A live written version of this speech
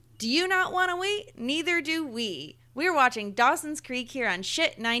Do you not want to wait? Neither do we. We're watching Dawson's Creek here on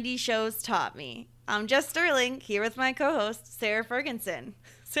Shit 90 Shows Taught Me. I'm Jess Sterling, here with my co-host, Sarah Ferguson.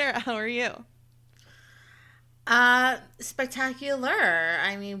 Sarah, how are you? Spectacular.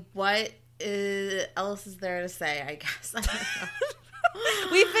 I mean, what else is there to say, I guess? I don't know.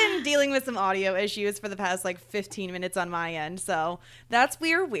 We've been dealing with some audio issues for the past 15 minutes on my end, so that's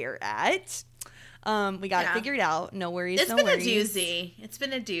where we're at. We got it figured out. No worries. It's been a doozy.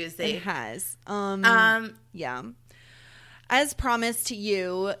 It has. Yeah. As promised to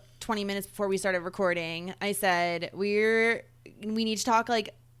you 20 minutes before we started recording, I said we need to talk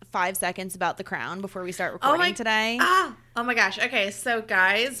 5 seconds about The Crown before we start recording today. Oh my gosh. Okay, so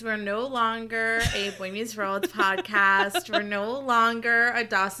guys, we're no longer a Boy Meets World podcast. We're no longer a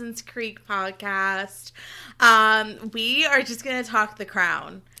Dawson's Creek podcast. We are just going to talk The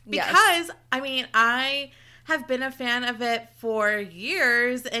Crown. Because, I mean, I have been a fan of it for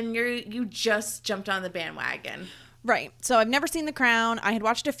years, and you just jumped on the bandwagon. Right. So I've never seen The Crown. I had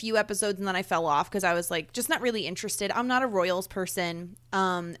watched a few episodes, and then I fell off because I was, just not really interested. I'm not a Royals person.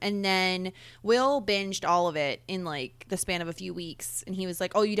 And then Will binged all of it in, the span of a few weeks. And he was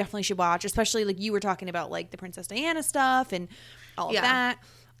like, oh, you definitely should watch, especially, you were talking about, the Princess Diana stuff and all of that.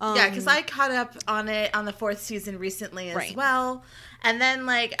 Yeah, because I caught up on it on the 4th season recently as well. And then,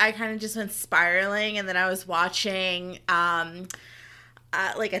 I kind of just went spiraling, and then I was watching, a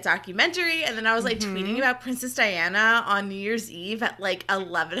documentary, and then I was, tweeting about Princess Diana on New Year's Eve at,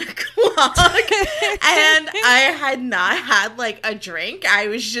 11 o'clock. And I had not had, a drink. I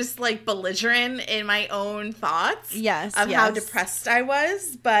was just, belligerent in my own thoughts. How depressed I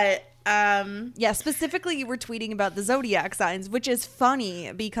was, but... specifically you were tweeting about the zodiac signs, which is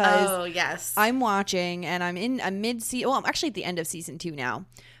funny because I'm watching and I'm in a mid-season, well, I'm actually at the end of season 2 now,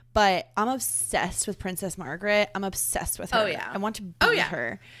 but I'm obsessed with Princess Margaret. I'm obsessed with her. I want to be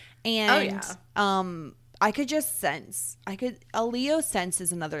her. And I could just sense, a Leo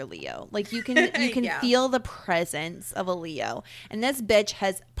senses another Leo. You can feel the presence of a Leo. And this bitch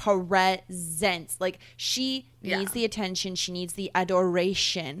has presence. She needs the attention. She needs the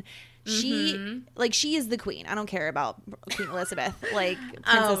adoration. She she is the queen. I don't care about Queen Elizabeth.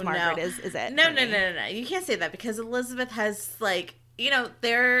 Princess Margaret is it. No. You can't say that because Elizabeth has you don't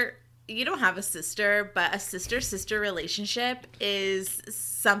have a sister, but a sister-sister relationship is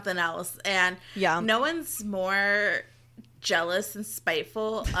something else. And no one's more jealous and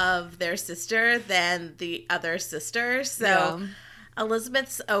spiteful of their sister than the other sister. So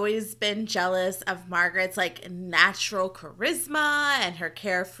Elizabeth's always been jealous of Margaret's natural charisma and her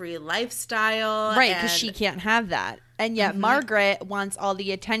carefree lifestyle. Right, because she can't have that. And yet Margaret wants all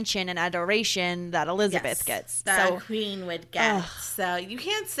the attention and adoration that Elizabeth gets. That queen would get. So you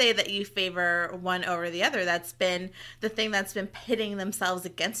can't say that you favor one over the other. That's been the thing that's been pitting themselves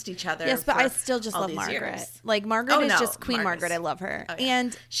against each other. Yes, but I still just love Margaret. Years. Margaret is just Queen Margaret. I love her. Oh, yeah.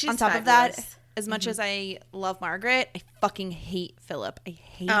 And she's on top fabulous. Of that, as much as I love Margaret, I fucking hate Philip. I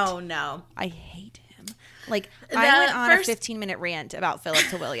hate him. I went on a 15-minute rant about Philip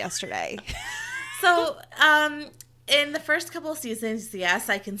to Will yesterday. So, in the first couple of seasons, yes,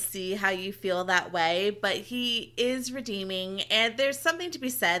 I can see how you feel that way, but he is redeeming, and there's something to be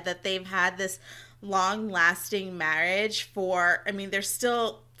said that they've had this long-lasting marriage they're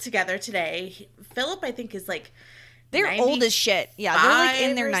still together today. Philip, I think, is they're old as shit. Yeah, they're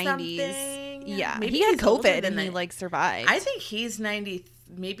in their 90s. Yeah, maybe he had COVID and he survived. I think he's 90.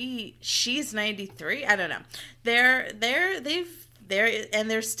 Maybe she's 93. I don't know. They're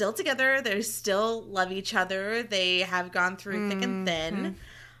still together. They still love each other. They have gone through thick and thin.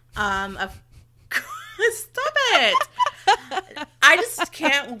 Stop it. I just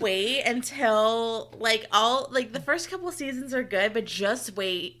can't wait until the first couple of seasons are good, but just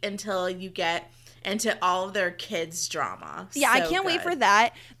wait until you get into all of their kids' drama. Yeah, I can't wait for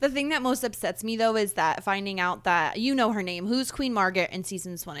that. The thing that most upsets me, though, is that finding out that you know her name. Who's Queen Margaret in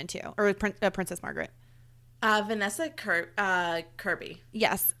seasons 1 and 2? Or Princess Margaret? Vanessa Kirby.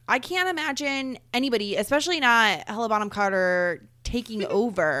 Yes. I can't imagine anybody, especially not Helena Bonham Carter, taking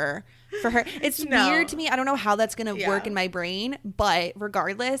over for her. It's weird to me. I don't know how that's going to work in my brain, but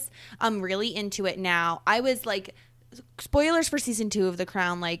regardless, I'm really into it now. I was spoilers for season 2 of The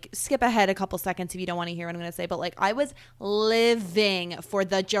Crown, skip ahead a couple seconds if you don't want to hear what I'm going to say, but I was living for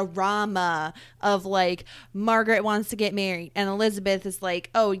the drama of Margaret wants to get married and Elizabeth is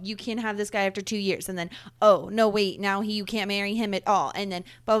oh, you can't have this guy after 2 years, and then oh no wait, now you can't marry him at all, and then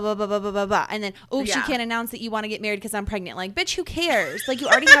blah blah blah blah blah blah blah, and then she can't announce that you want to get married because I'm pregnant. Bitch, who cares? You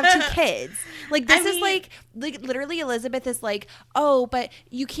already have 2 kids. Literally Elizabeth is oh, but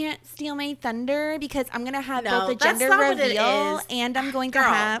you can't steal my thunder because I'm gonna have both a gender gender reveal, and I'm going to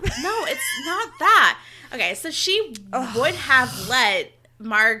have. No, it's not that. Okay, so she would have let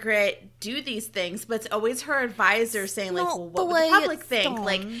Margaret do these things, but it's always her advisor saying, like, well, what would the public think? Done.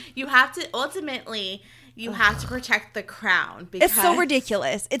 Like, you have to ultimately. You have to protect the crown. Because it's so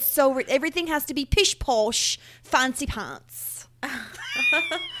ridiculous. It's so everything has to be pish posh, fancy pants.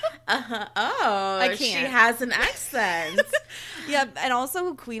 Oh, I can't. She has an accent. Yeah, and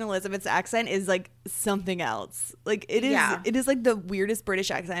also Queen Elizabeth's accent is like something else. Like it is like the weirdest British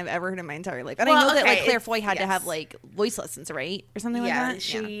accent I've ever heard in my entire life. And I know that like Claire Foy had to have like voice lessons, right? Or something like that.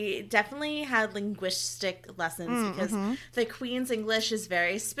 She definitely had linguistic lessons because the Queen's English is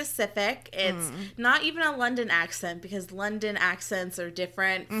very specific. It's not even a London accent because London accents are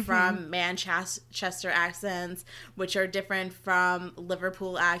different from Manchester accents, which are different from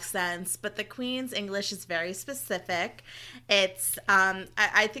Liverpool accents, but the Queen's English is very specific. It's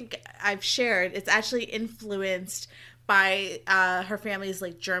I think I've shared it's actually influenced by her family's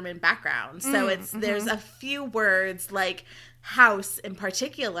like German background. So it's there's a few words like house in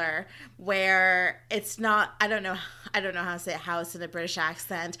particular where it's not I don't know how to say house in a British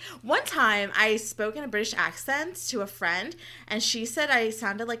accent. One time I spoke in a British accent to a friend and she said I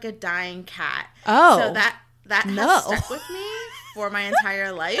sounded like a dying cat. So that has stuck with me for my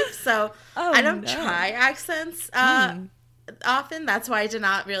entire life. So I don't try accents often. That's why I did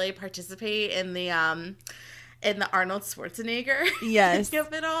not really participate in the Arnold Schwarzenegger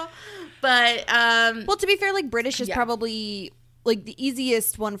of it all. But well, to be fair, like British is probably like the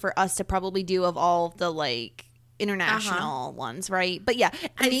easiest one for us to probably do of all of the like international ones, right? But yeah,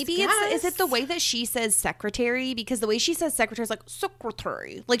 maybe is it the way that she says secretary? Because the way she says secretary is like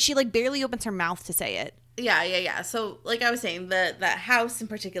secretary, like she like barely opens her mouth to say it. Yeah. So like I was saying, the house in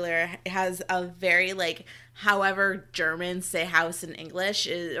particular has a very like however Germans say house in English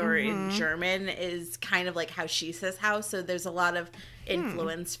or in German is kind of like how she says house. So there's a lot of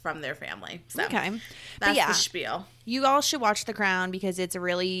influence from their family. So that's the spiel. You all should watch The Crown because it's a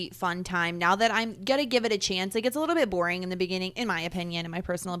really fun time. Now that I'm going to give it a chance, it gets a little bit boring in the beginning, in my opinion, in my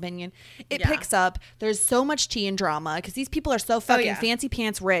personal opinion. It picks up. There's so much tea and drama because these people are so fucking fancy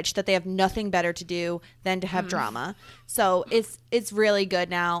pants rich that they have nothing better to do than to have drama. So it's really good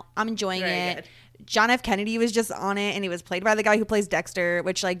now. I'm enjoying it. Good. John F. Kennedy was just on it, and he was played by the guy who plays Dexter,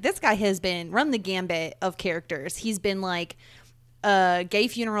 which, like, this guy has been run the gambit of characters. He's been, like, a gay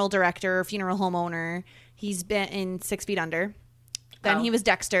funeral director, funeral homeowner. He's been in 6 Feet Under. Then he was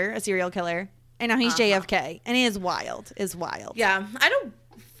Dexter, a serial killer. And now he's JFK. And it is wild. It's wild. Yeah. I don't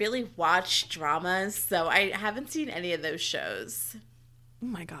really watch dramas, so I haven't seen any of those shows. Oh,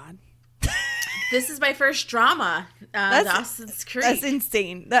 my God. This is my first drama, Dawson's Creek. That's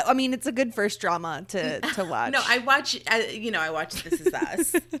insane. I mean, it's a good first drama to watch. No, I watch This Is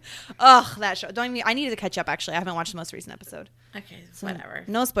Us. Ugh, that show. I needed to catch up, actually. I haven't watched the most recent episode. Okay, so whatever.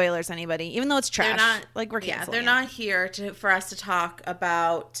 No spoilers, anybody. Even though it's trash. We're canceling. Yeah, they're not here for us to talk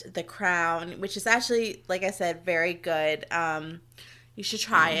about The Crown, which is actually, like I said, very good. You should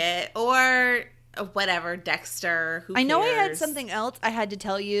try it. Or whatever, Dexter. Who cares? I know I had something else I had to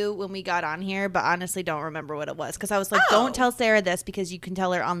tell you when we got on here, but honestly don't remember what it was because I was like, don't tell Sarah this because you can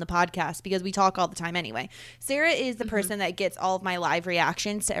tell her on the podcast because we talk all the time anyway. Sarah is the person that gets all of my live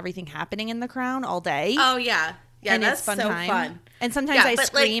reactions to everything happening in The Crown all day. Oh, yeah. Yeah, and that's so fun. And sometimes I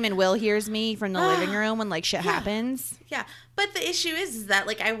scream and Will hears me from the living room when like shit happens. Yeah, but the issue is that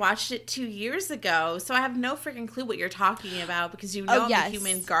like I watched it 2 years ago, so I have no freaking clue what you're talking about because I'm a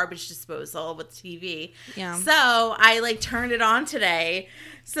human garbage disposal with TV. Yeah. So I like turned it on today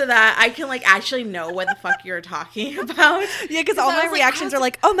so that I can like actually know what the fuck you're talking about. Yeah, because all my reactions are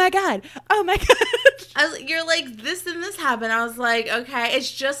like, oh my God. You're like, this and this happened. I was like, okay.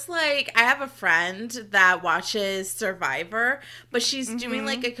 It's just like I have a friend that watches Survivor, but she's doing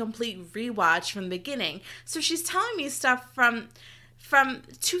like a complete rewatch from the beginning. So she's telling me stuff from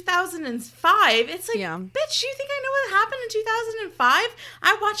 2005. It's like, bitch, you think I know what happened in 2005?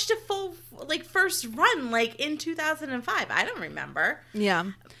 I watched a full like first run like in 2005. I don't remember.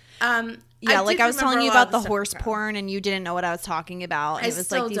 Yeah. Like I was telling you about the horse porn and you didn't know what I was talking about. And it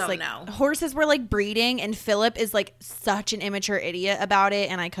was like these like horses were like breeding and Philip is like such an immature idiot about it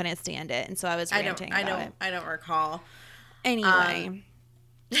and I couldn't stand it. And so I was ranting about it. I don't recall. Anyway.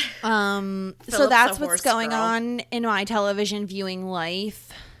 So that's what's going on in my television viewing life.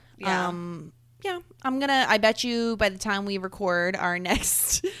 Yeah. I bet you by the time we record our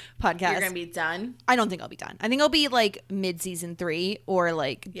next podcast, you're going to be done. I don't think I'll be done. I think I'll be like mid season 3 or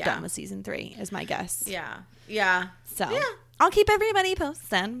like done with season 3 is my guess. Yeah. Yeah. So I'll keep everybody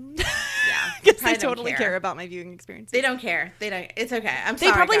posted. Yeah. Because they totally care about my viewing experience. They don't care. They don't. It's okay. I'm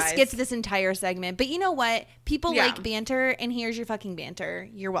sorry, They probably guys. skipped this entire segment. But you know what? People like banter, and here's your fucking banter.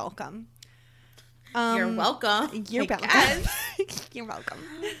 You're welcome. You're welcome. You're welcome. You're welcome.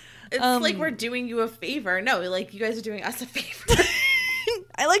 It's like we're doing you a favor. No, like you guys are doing us a favor.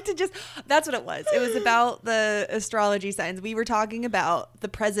 I like to that's what it was. It was about the astrology signs. We were talking about the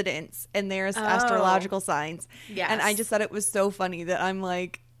presidents and their astrological signs. Yes. And I just thought it was so funny that I'm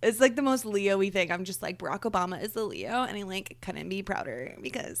like, it's like the most Leo-y thing. I'm just like, Barack Obama is a Leo, and I like couldn't be prouder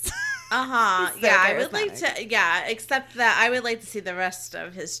because so yeah, I would like to except that I would like to see the rest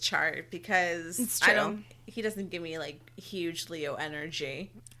of his chart because it's true. He doesn't give me like huge Leo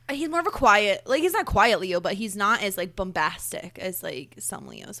energy. He's more of a quiet, like he's not quiet Leo, but he's not as like bombastic as like some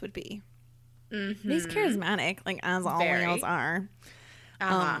Leos would be. Mm-hmm. He's charismatic, like as all Leos are.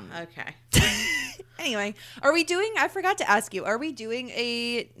 Okay. Anyway, I forgot to ask you, are we doing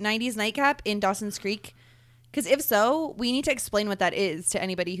a 90s nightcap in Dawson's Creek? Because if so, we need to explain what that is to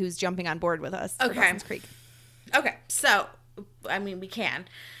anybody who's jumping on board with us for Dawson's Creek. Okay, so, I mean, we can.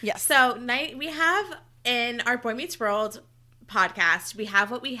 Yes. So, we have in our Boy Meets World podcast, we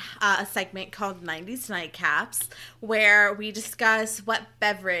have a segment called 90s Nightcaps, where we discuss what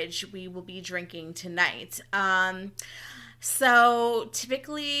beverage we will be drinking tonight. So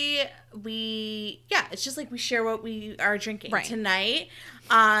typically it's just like we share what we are drinking. Right. Tonight.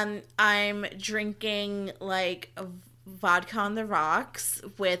 I'm drinking like vodka on the rocks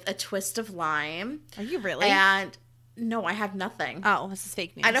with a twist of lime. Are you really? And no, I have nothing. Oh, this is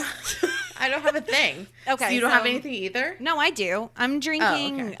fake news. I don't have a thing. Okay. So you don't have anything either? No, I do. I'm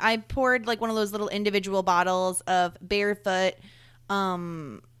drinking, I poured like one of those little individual bottles of Barefoot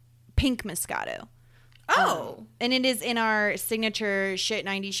pink Moscato. Oh. And it is in our signature Shit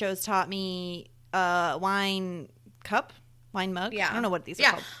 90 Shows Taught Me wine mug. Yeah. I don't know what these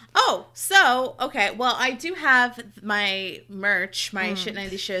are called. Oh, so, okay. Well, I do have my merch, my Shit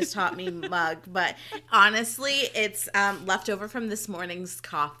 90 Shows Taught Me mug, but honestly, it's left over from this morning's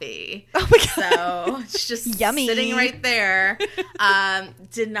coffee. Oh my God. So it's just yummy, sitting right there.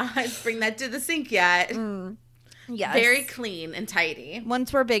 Did not bring that to the sink yet. Yes. Very clean and tidy.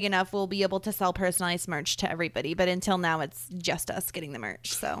 Once we're big enough, we'll be able to sell personalized merch to everybody. But until now, it's just us getting the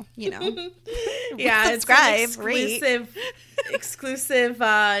merch. So, yeah, subscribe, it's exclusive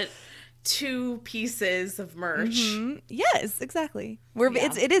 2 pieces of merch. Mm-hmm. Yes, exactly.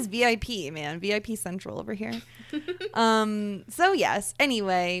 It is VIP, man. VIP Central over here. So yes.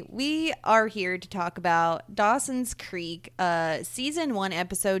 Anyway, we are here to talk about Dawson's Creek, season 1,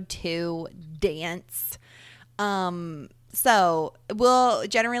 episode 2, Dance. So we'll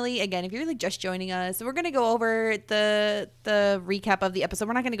generally, again, if you're like just joining us, we're going to go over the recap of the episode.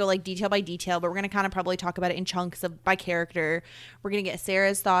 We're not going to go like detail by detail, but we're going to kind of probably talk about it in chunks by character. We're going to get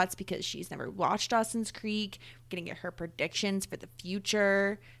Sarah's thoughts because she's never watched Dawson's Creek. We're going to get her predictions for the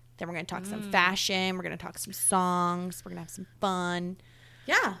future. Then we're going to talk some fashion. We're going to talk some songs. We're going to have some fun.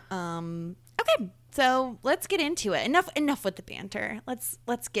 Yeah. Okay. So let's get into it. Enough with the banter.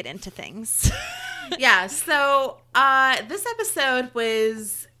 Let's get into things. Yeah, so this episode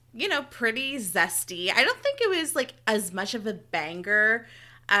was, pretty zesty. I don't think it was like as much of a banger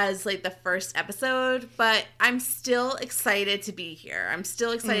as like the first episode, but I'm still excited to be here. I'm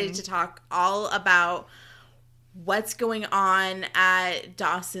still excited to talk all about what's going on at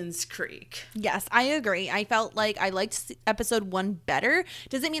Dawson's Creek. Yes, I agree. I felt like I liked episode 1 better.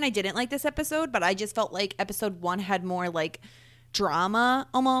 Doesn't mean I didn't like this episode, but I just felt like episode 1 had more like drama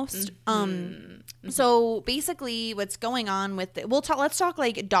almost. So basically what's going on with let's talk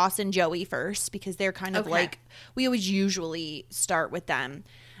like Dawson, Joey first, because they're kind of like, we always usually start with them.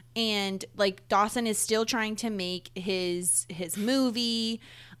 And like Dawson is still trying to make his movie,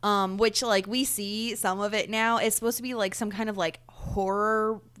 which like we see some of it now. It's supposed to be like some kind of like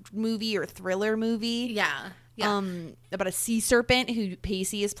horror movie or thriller movie. Yeah. About a sea serpent who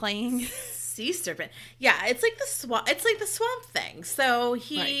Pacey is playing. Sea serpent. Yeah, it's like the swamp thing. So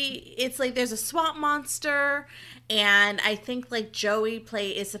it's like there's a swamp monster, and I think like Joey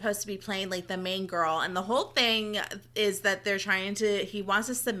is supposed to be playing like the main girl, and the whole thing is that he wants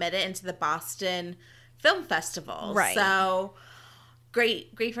to submit it into the Boston Film Festival. Right. So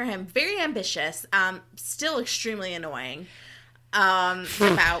great for him. Very ambitious. Still extremely annoying.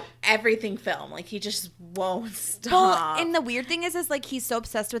 About everything film. Like, he just won't stop. Well, and the weird thing is like he's so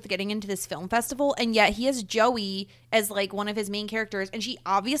obsessed with getting into this film festival, and yet he has Joey as like one of his main characters, and she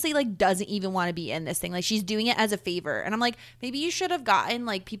obviously like doesn't even want to be in this thing. Like, she's doing it as a favor, and I'm like, maybe you should have gotten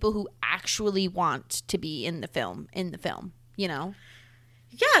like people who actually want to be in the film,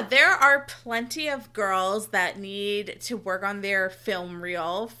 Yeah, there are plenty of girls that need to work on their film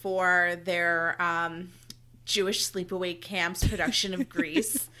reel for their Jewish sleepaway camps production of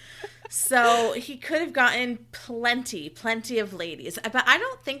Grease. So he could have gotten plenty of ladies. But I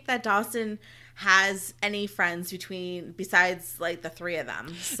don't think that Dawson has any friends besides like the three of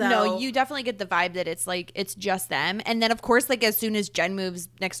them. So no, you definitely get the vibe that it's like it's just them. And then of course, like as soon as Jen moves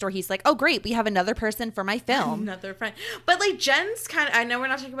next door, he's like, oh great, we have another person for my film. Another friend. But like Jen's kind of, I know we're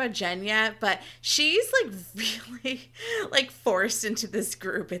not talking about Jen yet, but she's like really like forced into this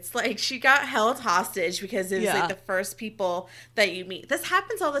group. It's like she got held hostage because it was like the first people that you meet. This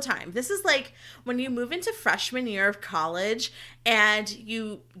happens all the time. This is like when you move into freshman year of college and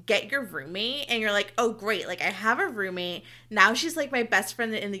you get your roommate and you're like, oh great, like I have a roommate. Now she's like my best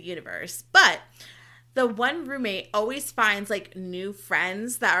friend in the universe. But the one roommate always finds like new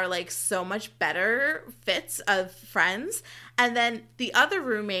friends that are like so much better fits of friends. And then the other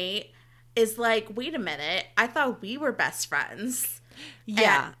roommate is like, wait a minute, I thought we were best friends.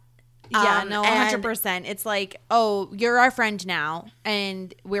 Yeah. Yeah, no, 100%. It's like, oh, you're our friend now,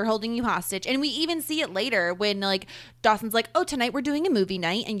 and we're holding you hostage. And we even see it later when, like, Dawson's like, oh, tonight we're doing a movie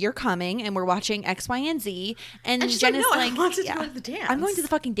night, and you're coming, and we're watching X, Y, and Z. And Jen is like, I want to go to the dance. I'm going to the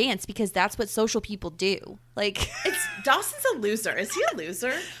fucking dance because that's what social people do. Like, Dawson's a loser. Is he a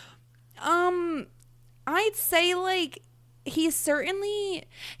loser? I'd say, like, he's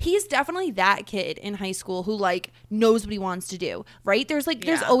definitely that kid in high school who like knows what he wants to do, right? There's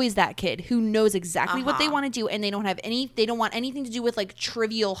always that kid who knows exactly what they want to do, and they don't want anything to do with like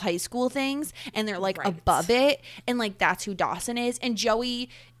trivial high school things, and they're like above it, and like that's who Dawson is. And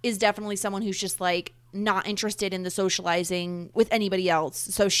Joey is definitely someone who's just like not interested in the socializing with anybody else.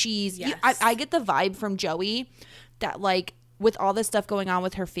 So I get the vibe from Joey that like with all this stuff going on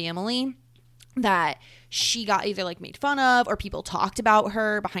with her family, that she got either like made fun of or people talked about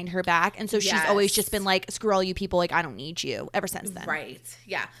her behind her back. And so she's always just been like, screw all you people. Like, I don't need you ever since then. Right.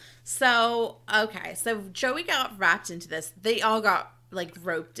 Yeah. So, okay. So Joey got wrapped into this. They all got like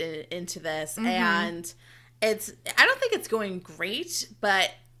roped into this. Mm-hmm. And I don't think it's going great,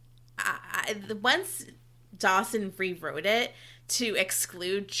 but once Dawson rewrote it to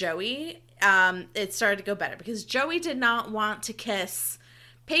exclude Joey, it started to go better because Joey did not want to kiss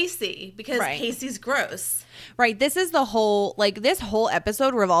Pacey because Pacey's gross. Right. This is the whole, like, this whole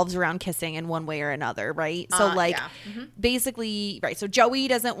episode revolves around kissing in one way or another, right? So, basically, right. So Joey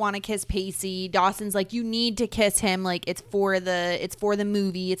doesn't want to kiss Pacey. Dawson's like, you need to kiss him. Like, it's for the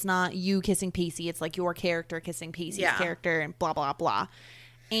movie. It's not you kissing Pacey. It's like your character kissing Pacey's character and blah, blah, blah.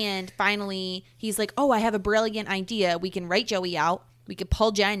 And finally, he's like, oh, I have a brilliant idea. We can write Joey out. We could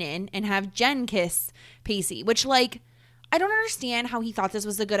pull Jen in and have Jen kiss Pacey, which, like, I don't understand how he thought this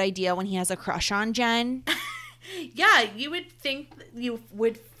was a good idea when he has a crush on Jen. Yeah, you would think you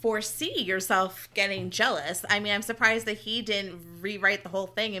would foresee yourself getting jealous. I mean, I'm surprised that he didn't rewrite the whole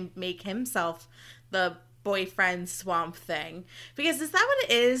thing and make himself the boyfriend Swamp Thing. Because is that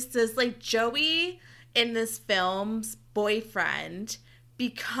what it is? Does, like, Joey in this film's boyfriend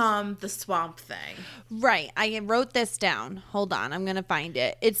become the Swamp Thing? Right. I wrote this down. Hold on. I'm going to find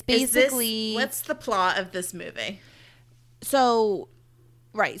it. It's basically... what's the plot of this movie? So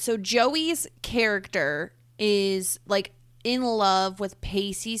Joey's character is like in love with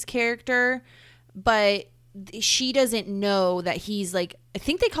Pacey's character, but she doesn't know that he's like, I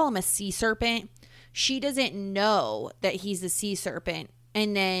think they call him a sea serpent. She doesn't know that he's a sea serpent.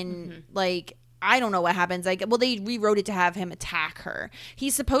 And then like, I don't know what happens. Like, well, they rewrote it to have him attack her.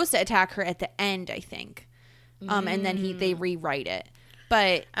 He's supposed to attack her at the end, I think. And then they rewrite it.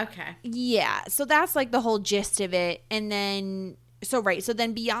 But okay. Yeah. So that's like the whole gist of it. And then so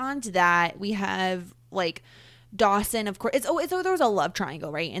then beyond that, we have like Dawson, of course. There's a love triangle,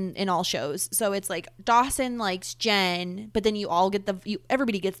 right? In all shows. So it's like Dawson likes Jen, but then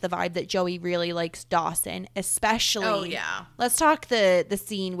everybody gets the vibe that Joey really likes Dawson, especially. Oh yeah. Let's talk the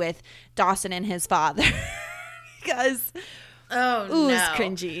scene with Dawson and his father. Because it's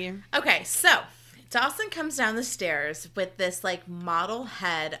cringy. Okay, so Dawson comes down the stairs with this like model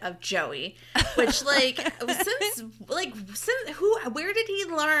head of Joey, which like where did he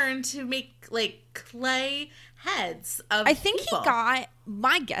learn to make like clay heads of I think people?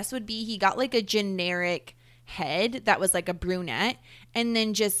 My guess would be he got like a generic head that was like a brunette and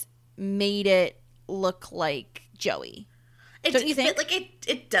then just made it look like Joey. Don't you think? Like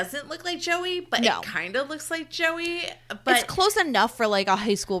it doesn't look like Joey, but it kind of looks like Joey. But it's close enough for like a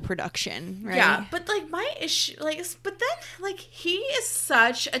high school production, right? Yeah, but like my issue, but then like he is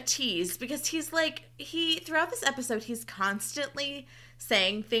such a tease because he's like throughout this episode he's constantly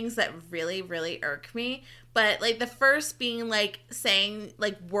saying things that really, really irk me. But, like, the first being, like, saying,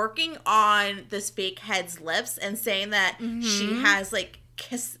 like, working on this fake head's lips and saying that she has, like,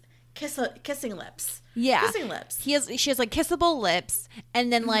 kissing lips. Yeah. Kissing lips. She has, like, kissable lips.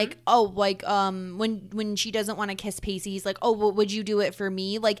 And then, like, when she doesn't want to kiss Pacey, he's like, oh, well, would you do it for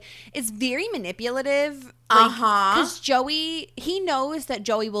me? Like, it's very manipulative. Like, because Joey, he knows that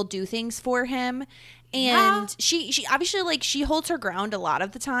Joey will do things for him. And she obviously, like, she holds her ground a lot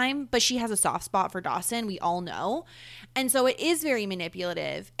of the time, but she has a soft spot for Dawson. We all know. And so it is very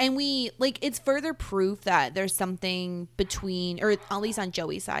manipulative. And it's further proof that there's something between, or at least on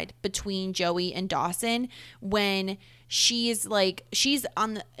Joey's side, between Joey and Dawson when she's in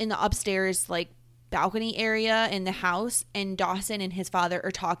the upstairs, like, balcony area in the house, and Dawson and his father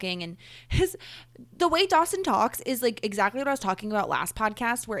are talking, and the way Dawson talks is like exactly what I was talking about last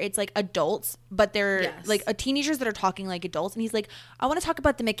podcast, where it's like adults, but they're like teenagers that are talking like adults, and he's like, I want to talk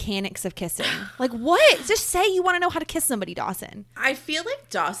about the mechanics of kissing. Like, what? Just say you want to know how to kiss somebody, Dawson. I feel like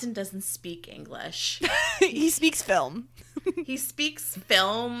Dawson doesn't speak English. He speaks film. He speaks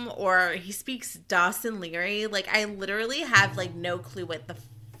film, or he speaks Dawson Leary. Like, I literally have like no clue what the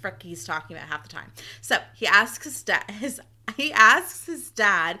frick he's talking about half the time. So he asks his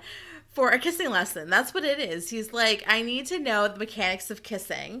dad for a kissing lesson. That's what it is. He's like, I need to know the mechanics of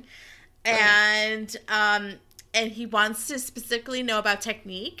kissing, and he wants to specifically know about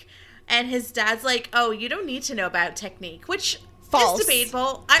technique. And his dad's like, oh, you don't need to know about technique, which false. Is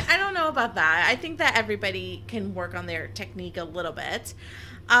debatable. I don't know about that. I think that everybody can work on their technique a little bit.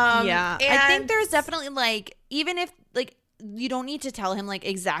 I think there's definitely, like, even if, like, you don't need to tell him, like,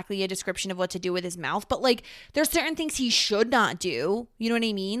 exactly a description of what to do with his mouth, but, like, there's certain things he should not do. You know what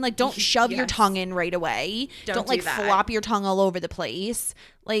I mean? Like, don't shove your tongue in right away. Don't like, flop your tongue all over the place.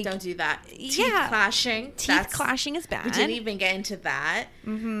 Like, don't do that. Teeth clashing. Teeth clashing is bad. We didn't even get into that.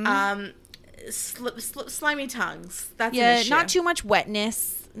 Slimy tongues. That's an issue. Not too much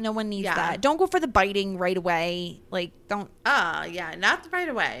wetness. No one needs that. Don't go for the biting right away. Like, don't. Not right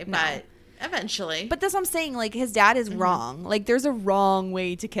away, no. But eventually. But that's what I'm saying. Like, his dad is wrong. Like, there's a wrong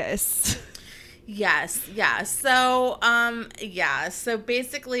way to kiss. Yes. Yeah. So, So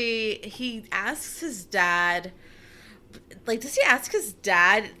basically, he asks his dad. Like, does he ask his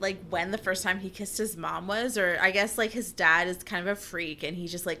dad, like, when the first time he kissed his mom was? Or I guess, like, his dad is kind of a freak and he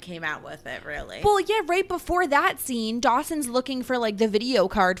just, like, came out with it, really. Well, yeah, right before that scene, Dawson's looking for, like, the video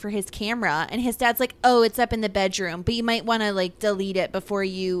card for his camera. And his dad's like, oh, it's up in the bedroom. But you might want to, like, delete it before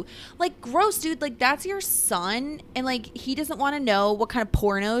you... Like, gross, dude. Like, that's your son. And, like, he doesn't want to know what kind of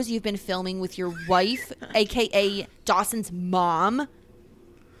pornos you've been filming with your wife, a.k.a. Dawson's mom.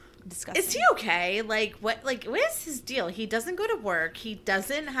 Disgusting. Is he okay? Like, what is his deal? He doesn't go to work. He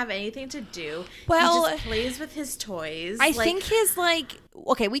doesn't have anything to do. Well, he just plays with his toys. I think his, like,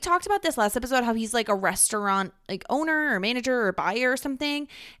 okay, we talked about this last episode, how he's like a restaurant, like, owner or manager or buyer or something.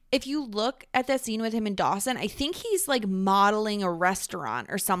 If you look at that scene with him and Dawson, I think he's like modeling a restaurant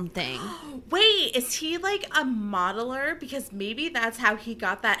or something. Wait, is he like a modeler? Because maybe that's how he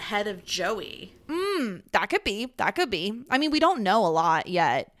got that head of Joey. That could be. I mean, we don't know a lot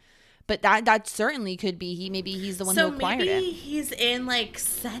yet. But that certainly could be. He's the one who acquired it. So maybe he's in, like,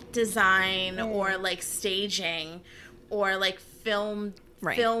 set design or, like, staging or, like, film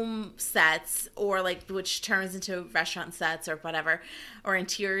sets, or, like, which turns into restaurant sets or whatever, or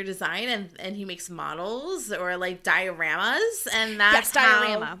interior design, and he makes models or, like, dioramas, and that's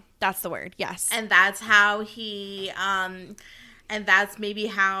diorama. That's the word. Yes. And that's how he and that's maybe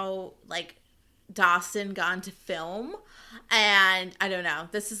how, like, Dawson got into film. And I don't know.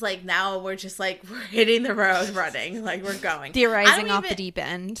 This is like, now we're just like, we're hitting the road running. Like, we're going. Theorizing off the deep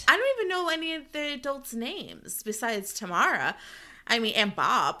end. I don't even know any of the adults' names besides Tamara. I mean, and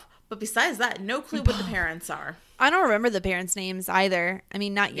Bob. But besides that, no clue what the parents are. I don't remember the parents' names either. I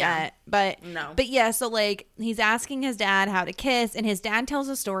mean, not yet. But no. But yeah, so like, he's asking his dad how to kiss. And his dad tells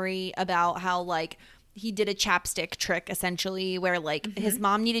a story about how, like, he did a chapstick trick, essentially, where, like, his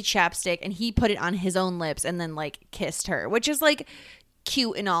mom needed chapstick and he put it on his own lips and then, like, kissed her, which is, like,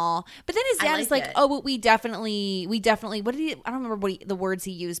 cute and all. But then his dad is like, oh, but we definitely, what did he, I don't remember the words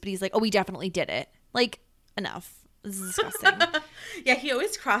he used, but he's like, oh, we definitely did it. Like, enough. This is disgusting. Yeah, he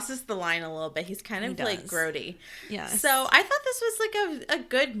always crosses the line a little bit. He's kind of like grody. Yeah. So I thought this was like a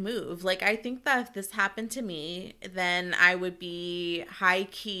good move. Like, I think that if this happened to me, then I would be high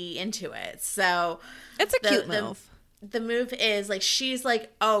key into it. So it's a cute move. The move is, like, she's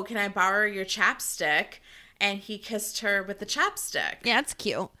like, oh, can I borrow your chapstick? And he kissed her with the chapstick. Yeah, it's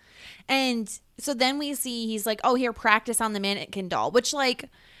cute. And so then we see he's like, oh, here, practice on the mannequin doll, which, like,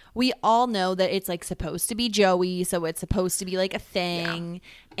 we all know that it's like supposed to be Joey, so it's supposed to be like a thing.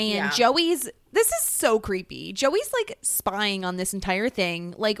 Yeah. And Joey's, this is so creepy. Joey's like spying on this entire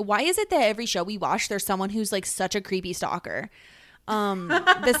thing. Like, why is it that every show we watch, there's someone who's like such a creepy stalker?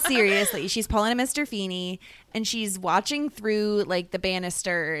 But seriously, she's pulling a Mr. Feeney and she's watching through like the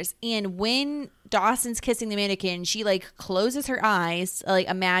banisters, and when Dawson's kissing the mannequin, she like closes her eyes, like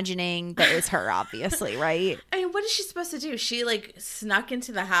imagining that it's her, obviously, right? I mean, what is she supposed to do? She like snuck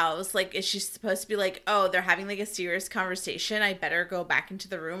into the house. Like, is she supposed to be like, oh, they're having like a serious conversation, I better go back into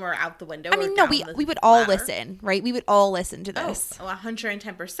the room or out the window? I mean, no, we would all listen, right? We would all listen to this. Oh,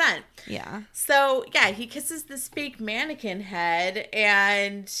 110%. Yeah. So yeah, he kisses this fake mannequin head,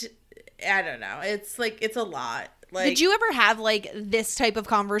 and I don't know. It's like, it's a lot. Like, did you ever have like this type of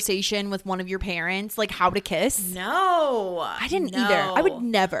conversation with one of your parents, like how to kiss? No, I didn't either. I would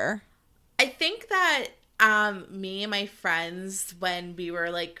never. I think that me and my friends, when we were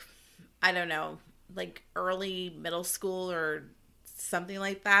like, I don't know, like early middle school or something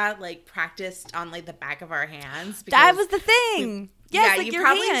like that, like practiced on like the back of our hands. That was the thing. Yes, like you your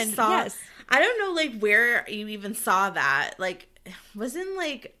probably hand. saw. Yes. I don't know, like where you even saw that. Like, wasn't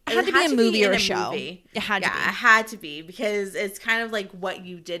like it had to be a movie or a show. Movie. It had to be. It had to be, because it's kind of like what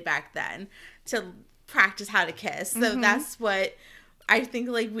you did back then to practice how to kiss. So that's what I think.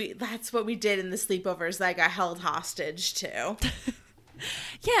 Like that's what we did in the sleepovers that I got held hostage to.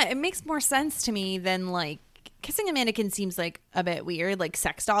 Yeah, it makes more sense to me than like kissing a mannequin. Seems like a bit weird, like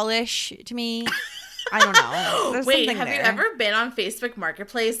sex doll-ish to me. I don't know. There's Wait, have you ever been on Facebook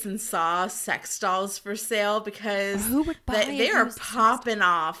Marketplace and saw sex dolls for sale? Because who would buy they are popping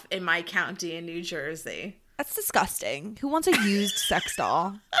off in my county in New Jersey. That's disgusting. Who wants a used sex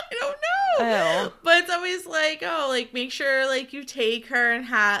doll? I don't know. Ew. But it's always like, oh, like make sure like you take her and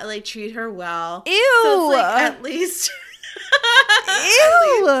like treat her well. Ew. So it's like at least.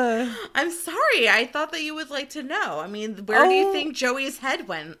 Ew. I'm sorry. I thought that you would like to know. I mean, where do you think Joey's head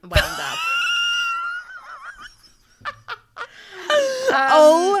wound up?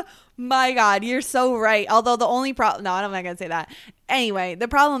 Oh my God, you're so right. Although the only problem, no, I'm not gonna say that. Anyway, the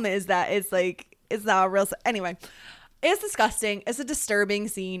problem is that it's like, it's not a real, anyway, it's disgusting. It's a disturbing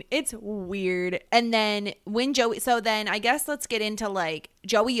scene. It's weird. And then when Joey, so then I guess let's get into like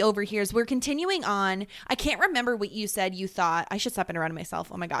Joey overhears. We're continuing on. I can't remember what you said you thought. I should stop interrupting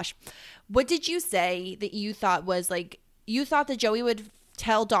myself. Oh my gosh. What did you say that you thought was like, you thought that Joey would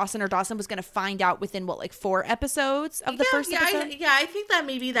tell Dawson, or Dawson was going to find out within what, like 4 episodes of the first episode? I think that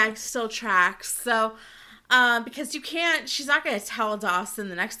maybe that still tracks. So, because you can't, she's not going to tell Dawson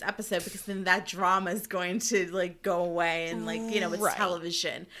the next episode, because then that drama is going to like go away, and like, you know, it's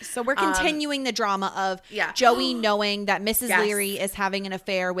television. So we're continuing the drama of Joey knowing that Mrs. Leary is having an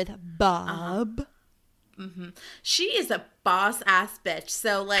affair with Bob. She is a boss ass bitch.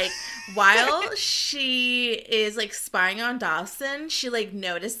 So like while she is like spying on Dawson, she like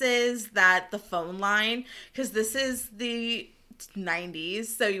notices that the phone line, because this is the 90s,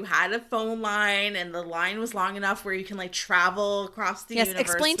 so you had a phone line, and the line was long enough where you can like travel across the universe.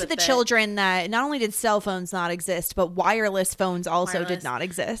 Explain to the children that not only did cell phones not exist, but wireless phones also did not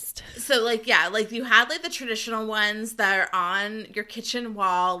exist. So like like you had like the traditional ones that are on your kitchen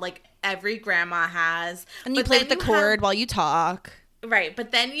wall, like every grandma has, and you play with the cord while you talk, right?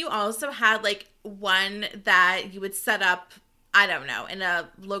 But then you also had like one that you would set up, I don't know, in a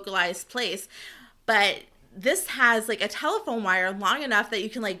localized place, but this has like a telephone wire long enough that you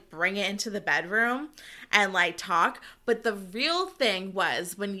can like bring it into the bedroom and like talk. But the real thing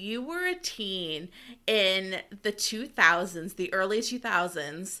was, when you were a teen in the 2000s, the early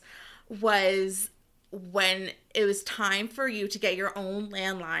 2000s, was when it was time for you to get your own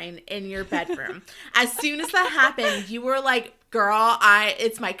landline in your bedroom. As soon as that happened, you were like, girl,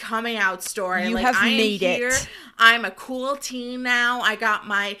 it's my coming out story. You like, have made it. I'm a cool teen now. I got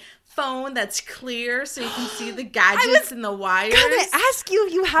my phone that's clear so you can see the gadgets and the wires. I was gonna ask you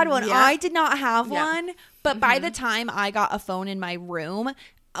if you had one. I did not have one, but by the time I got a phone in my room,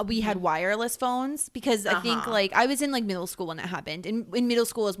 we had wireless phones, because I think like I was in like middle school when that happened. And in middle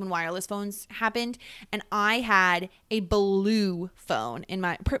school is when wireless phones happened, and I had a blue phone in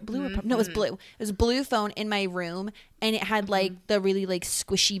my no, it was blue. It was a blue phone in my room, and it had like the really like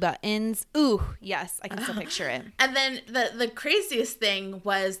squishy buttons. Ooh, yes, I can still picture it. And then the craziest thing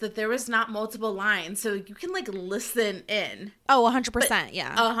was that there was not multiple lines, so you can like listen in. Oh, 100%,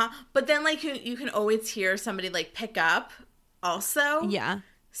 yeah. But then like you can always hear somebody like pick up also. Yeah.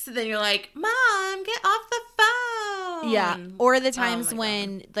 So then you're like, Mom, get off the phone. Yeah. Or the times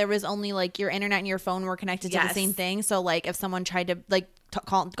when there was only like your internet and your phone were connected to the same thing. So like if someone tried to like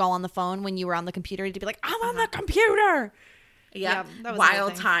call on the phone when you were on the computer, you'd be like, I'm on the computer. Yeah,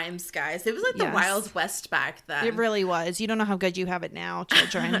 wild times, guys. It was like the Wild West back then. It really was. You don't know how good you have it now,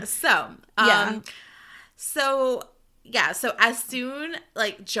 children. So as soon,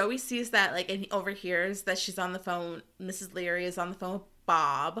 like, Joey sees that, like, and he overhears that she's on the phone, Mrs. Leary is on the phone with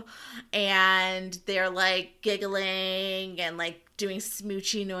Bob, and they're, like, giggling and, like, doing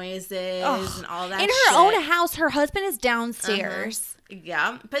smoochy noises and all that in her own house. Her husband is downstairs.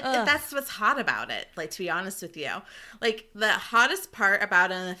 Yeah, but that's what's hot about it, like, to be honest with you. Like, the hottest part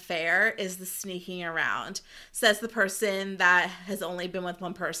about an affair is the sneaking around, says the person that has only been with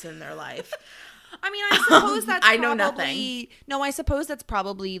one person in their life. I mean, I suppose that's I know nothing. No, I suppose that's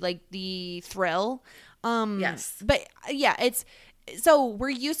probably, like, the thrill. Yes. But, yeah, it's... So, were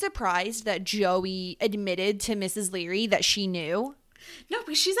you surprised that Joey admitted to Mrs. Leary that she knew? No,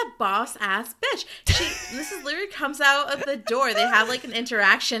 because she's a boss-ass bitch. Mrs. Leary comes out of the door. They have, like, an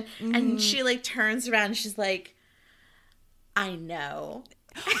interaction, and she, like, turns around and she's like, I know.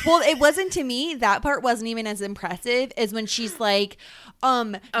 Well, it wasn't, to me, that part wasn't even as impressive as when she's like,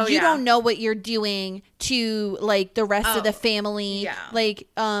 you don't know what you're doing to, like, the rest of the family. Yeah. Like,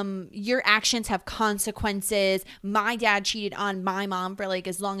 your actions have consequences. My dad cheated on my mom for, like,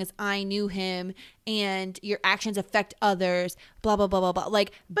 as long as I knew him, and your actions affect others, blah, blah, blah, blah, blah.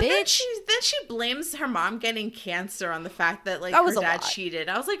 Like, but bitch. Then she blames her mom getting cancer on the fact that, like, her dad cheated.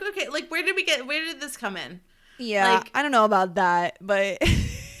 I was like, okay, like, where did this come in? Yeah, like, I don't know about that, but...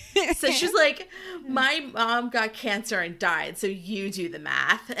 So she's like, my mom got cancer and died, so you do the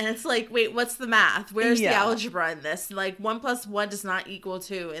math. And it's like, wait, what's the math? Where's the algebra in this? Like, 1 + 1 does not equal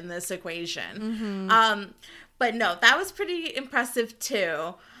 2 in this equation. But no, that was pretty impressive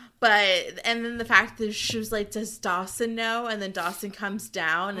too. But, and then the fact that she was like, does Dawson know? And then Dawson comes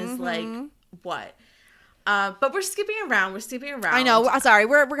down and is like, what? But we're skipping around. I know. Sorry,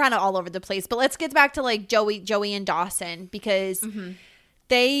 we're kind of all over the place. But let's get back to, like, Joey and Dawson, because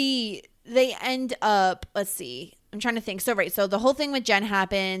they end up. Let's see. I'm trying to think. So the whole thing with Jen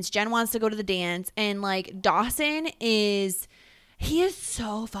happens. Jen wants to go to the dance, and, like, Dawson is. He is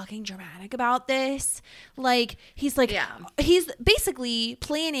so fucking dramatic about this. Like, he's like, he's basically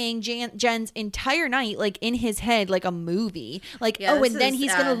planning Jen's entire night, like, in his head, like a movie. Like, and then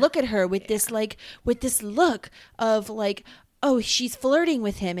he's going to look at her with this, like, with this look of, like, oh, she's flirting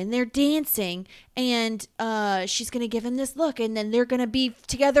with him and they're dancing, and she's going to give him this look, and then they're going to be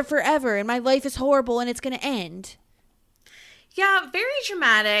together forever, and my life is horrible and it's going to end. Yeah, very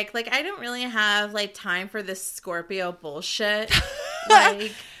dramatic. Like, I don't really have, like, time for this Scorpio bullshit.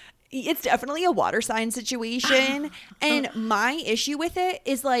 Like, it's definitely a water sign situation. And my issue with it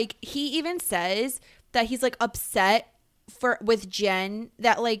is, like, he even says that he's, like, upset with Jen,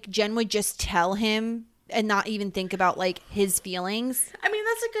 that, like, Jen would just tell him and not even think about, like, his feelings. I mean,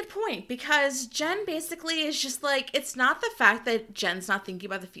 that's a good point, because Jen basically is just, like, it's not the fact that Jen's not thinking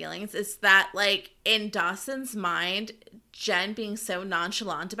about the feelings. It's that, like, in Dawson's mind, Jen being so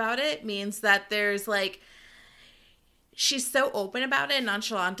nonchalant about it means that there's, like, she's so open about it and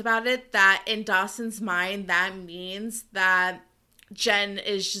nonchalant about it that in Dawson's mind, that means that Jen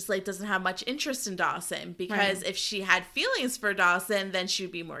is just, like, doesn't have much interest in Dawson, because if she had feelings for Dawson, then she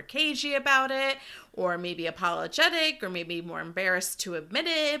would be more cagey about it, or maybe apologetic, or maybe more embarrassed to admit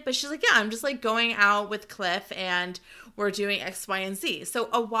it. But she's like, yeah, I'm just, like, going out with Cliff and we're doing X, Y, and Z. So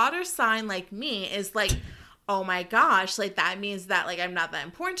a water sign like me is like, oh my gosh, like, that means that, like, I'm not that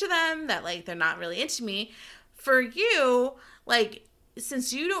important to them, that, like, they're not really into me. For you, like,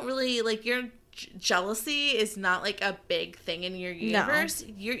 since you don't really, like, your jealousy is not, like, a big thing in your universe,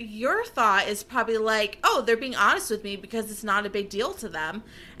 your thought is probably like, oh, they're being honest with me because it's not a big deal to them,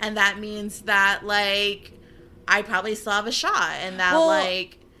 and that means that, like, I probably still have a shot, and that,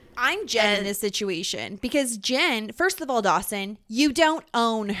 like, I'm Jen in this situation, because Jen, first of all, Dawson, you don't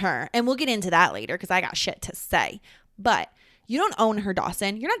own her, and we'll get into that later because I got shit to say, but you don't own her,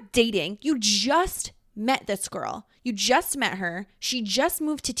 Dawson. You're not dating. You just met this girl. You just met her. She just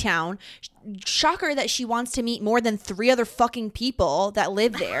moved to town. Shocker that she wants to meet more than 3 other fucking people that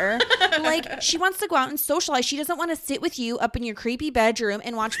live there. Like, she wants to go out and socialize. She doesn't want to sit with you up in your creepy bedroom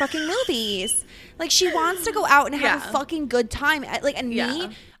and watch fucking movies. Like, she wants to go out and have a fucking good time. Like, and me,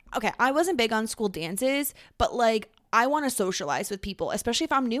 okay, I wasn't big on school dances, but, like, I want to socialize with people, especially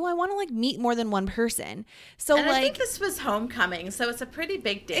if I'm new. I want to, like, meet more than one person. So, and like, I think this was homecoming, so it's a pretty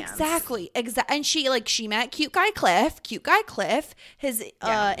big dance. Exactly. And she met cute guy Cliff. Cute guy Cliff has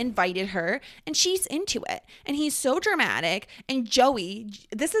invited her, and she's into it. And he's so dramatic. And Joey,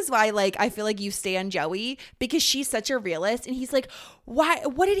 this is why, like, I feel like you stay on Joey, because she's such a realist. And he's like, why?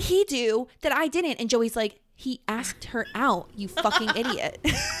 What did he do that I didn't? And Joey's like, he asked her out, you fucking idiot.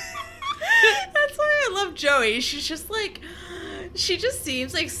 That's why I love Joey. She's just like, she just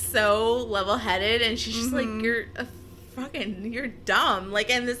seems like so level-headed, and she's just like, you're dumb. Like,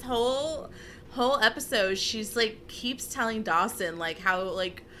 in this whole episode, she's like keeps telling Dawson like how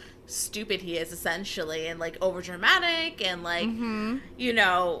like stupid he is, essentially, and like over dramatic, and like you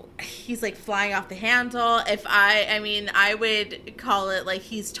know, he's like flying off the handle. I mean I would call it like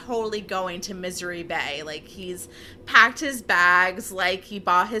he's totally going to Misery Bay. Like, he's packed his bags, like he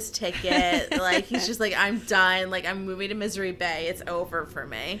bought his ticket. Like, he's just like, I'm done, like I'm moving to Misery Bay, it's over for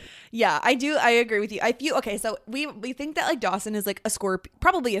me. Yeah, I agree with you. I feel okay, so we think that like Dawson is like a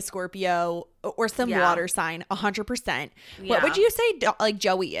probably a Scorpio or some water sign, 100%. What would you say like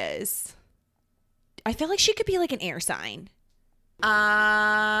Joey is? I feel like she could be like an air sign.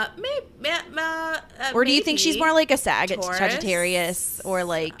 Maybe. Or do you think she's more like a Sagittarius, or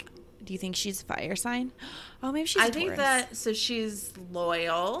like, do you think she's a fire sign? Oh, maybe she's a Taurus. I think that, so she's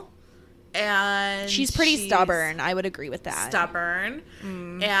loyal. And she's pretty stubborn. I would agree with that. Stubborn.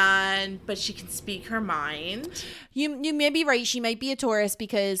 But she can speak her mind. You may be right. She might be a Taurus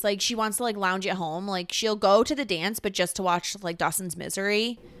because like she wants to like lounge at home. Like, she'll go to the dance, but just to watch like Dawson's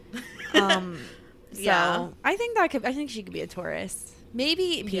misery. So I think she could be a Taurus.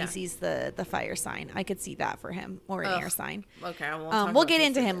 Maybe Pisces the fire sign. I could see that for him, or an air sign. Okay, we'll get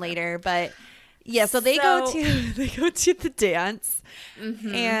into him later, but yeah. So they go to the dance,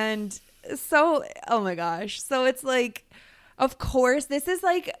 and so, oh my gosh. So it's like, of course, this is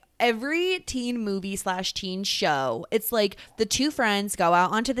like every teen movie / teen show. It's like the two friends go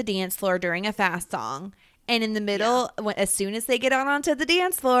out onto the dance floor during a fast song. And in the middle, as soon as they get onto the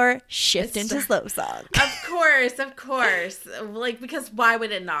dance floor, shift into slow song. Of course. Like, because why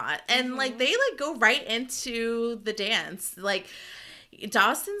would it not? And like, they like go right into the dance. Like,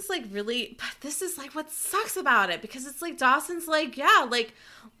 Dawson's like really, but this is like what sucks about it, because it's like Dawson's like, yeah, like,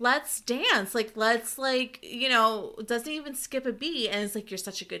 let's dance, like, let's like, you know, doesn't even skip a beat, and it's like, you're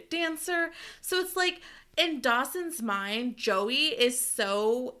such a good dancer. So it's like, in Dawson's mind, Joey is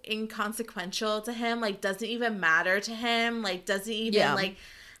so inconsequential to him, like doesn't even matter to him, like doesn't even like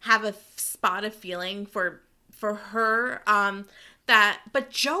have a spot of feeling for her, but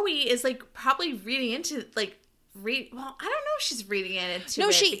Joey is like probably reading into like, well, I don't know if she's reading it into No,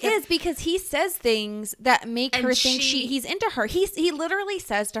 she is, because he says things that make her think he's into her. He literally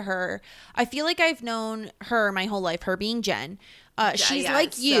says to her, I feel like I've known her my whole life, her being Jen. She's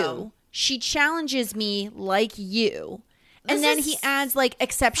like you. So. She challenges me like you. And then he adds, like,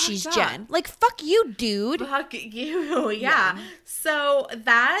 except she's Jen. Like, fuck you, dude. Fuck you, yeah. So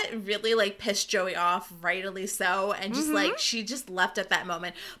that really, like, pissed Joey off, rightly so. And just, like, she just left at that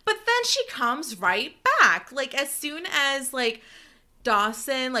moment. But then she comes right back. Like, as soon as, like,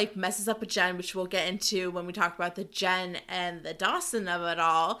 Dawson, like, messes up with Jen, which we'll get into when we talk about the Jen and the Dawson of it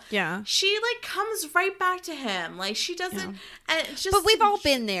all. Yeah. She, like, comes right back to him. Like, she doesn't... And it's just, but we've all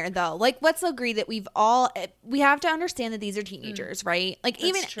been there, though. Like, let's agree that we have to understand that these are teenagers, right? Like,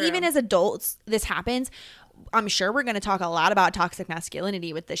 even as adults, this happens. I'm sure we're going to talk a lot about toxic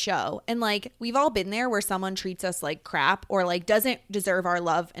masculinity with the show. And, like, we've all been there where someone treats us like crap, or, like, doesn't deserve our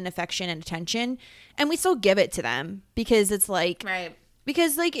love and affection and attention. And we still give it to them because it's like... Right.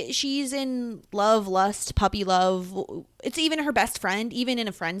 Because, like, she's in love, lust, puppy love. It's even her best friend. Even in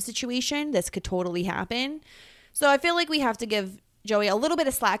a friend situation, this could totally happen. So I feel like we have to give Joey a little bit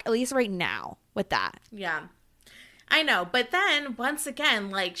of slack, at least right now, with that. Yeah. I know, but then once again,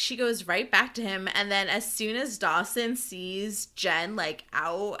 like, she goes right back to him, and then as soon as Dawson sees Jen, like,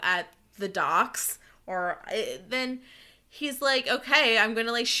 out at the docks, then he's like, okay, I'm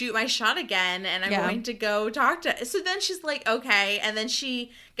gonna, like, shoot my shot again, and I'm going to go talk to... So then she's like, okay, and then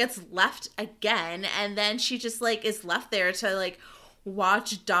she gets left again, and then she just, like, is left there to, like,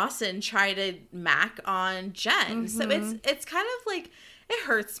 watch Dawson try to mac on Jen. So it's kind of, like... It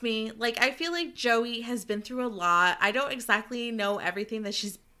hurts me. Like, I feel like Joey has been through a lot. I don't exactly know everything that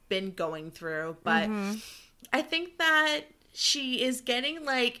she's been going through, but I think that she is getting,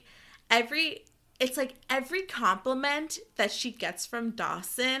 like, every compliment that she gets from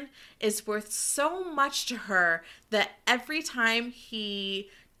Dawson is worth so much to her that every time he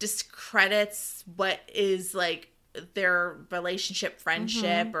discredits what is, like, their relationship,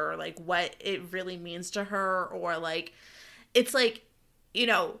 friendship, or, like, what it really means to her, or, like, it's like, you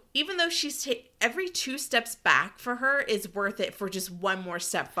know, even though she's every 2 steps back for her is worth it for just one more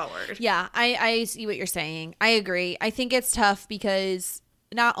step forward. Yeah, I see what you're saying. I agree. I think it's tough because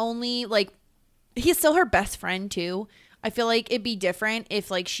not only, like, he's still her best friend too. I feel like it'd be different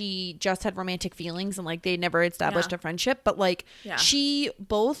if, like, she just had romantic feelings and, like, they never established a friendship. But, like, she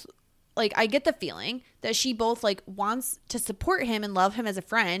both like, I get the feeling that she both, like, wants to support him and love him as a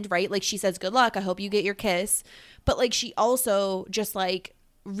friend, right? Like, she says, good luck, I hope you get your kiss. But, like, she also just, like,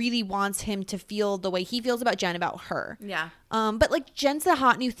 really wants him to feel the way he feels about Jen about her. Yeah. But, like, Jen's a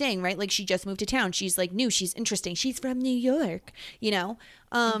hot new thing, right? Like, she just moved to town. She's, like, new. She's interesting. She's from New York, you know?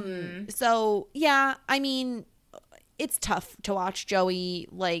 So, yeah, I mean, it's tough to watch Joey,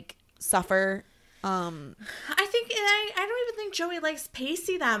 like, suffer. I don't even think Joey likes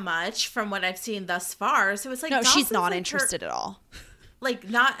Pacey that much from what I've seen thus far. So it's like, no, she's not interested at all. Like,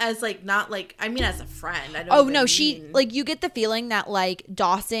 not as a friend. I don't oh, no, she, like, you get the feeling that, like,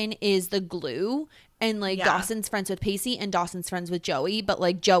 Dawson is the glue, and, like, Dawson's friends with Pacey, and Dawson's friends with Joey, but,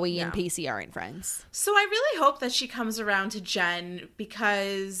 like, Joey and Pacey aren't friends. So I really hope that she comes around to Jen,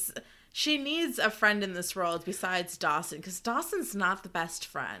 because she needs a friend in this world besides Dawson, because Dawson's not the best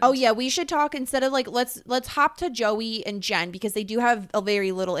friend. Oh, yeah, we should talk, instead of, like, let's hop to Joey and Jen, because they do have a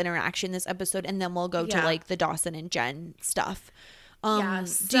very little interaction this episode, and then we'll go to, like, the Dawson and Jen stuff.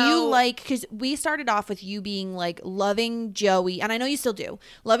 Do you like, because we started off with you being like loving Joey, and I know you still do,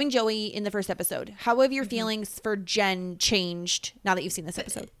 loving Joey in the first episode. How have your feelings for Jen changed now that you've seen this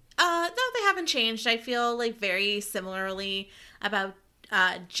episode? No, they haven't changed. I feel like very similarly about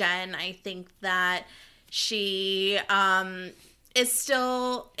Jen. I think that she is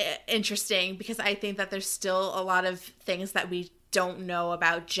still interesting, because I think that there's still a lot of things that we don't know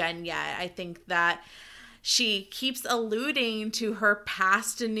about Jen yet. I think that she keeps alluding to her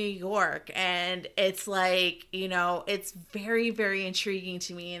past in New York, and it's like, you know, it's very, very intriguing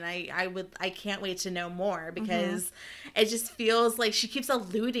to me, and I can't wait to know more, because it just feels like she keeps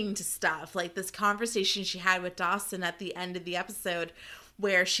alluding to stuff, like this conversation she had with Dawson at the end of the episode,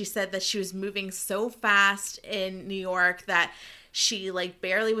 where she said that she was moving so fast in New York that she, like,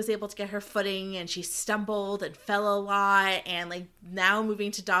 barely was able to get her footing, and she stumbled and fell a lot, and, like, now moving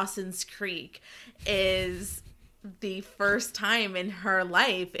to Dawson's Creek is the first time in her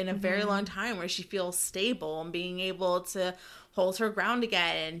life in a very long time where she feels stable and being able to hold her ground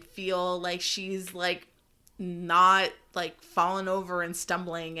again and feel like she's, like, not, like, falling over and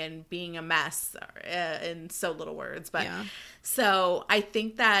stumbling and being a mess, in so little words. But so I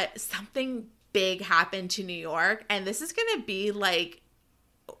think that something big happened to New York, and this is gonna be like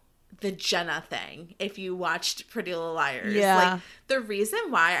the Jenna thing if you watched Pretty Little Liars. Like, the reason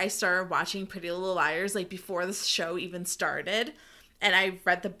why I started watching Pretty Little Liars, like, before the show even started, and I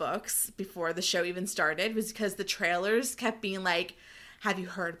read the books before the show even started, was because the trailers kept being like, have you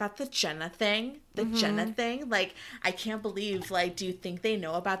heard about the Jenna thing? The Jenna thing? Like, I can't believe, like, do you think they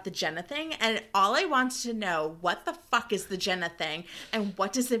know about the Jenna thing? And all I wanted to know, what the fuck is the Jenna thing? And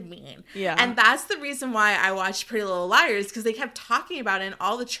what does it mean? Yeah. And that's the reason why I watched Pretty Little Liars, because they kept talking about it in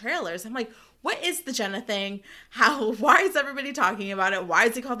all the trailers. I'm like, what is the Jenna thing? Why is everybody talking about it? Why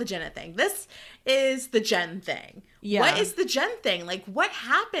is it called the Jenna thing? This is the Jen thing. Yeah. What is the Jen thing? Like, what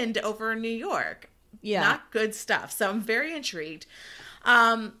happened over in New York? Yeah. Not good stuff. So I'm very intrigued.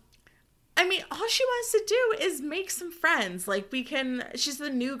 I mean, all she wants to do is make some friends. Like, she's the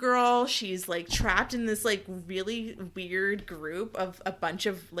new girl. She's, like, trapped in this, like, really weird group of a bunch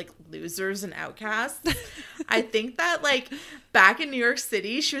of, like, losers and outcasts. I think that, like, back in New York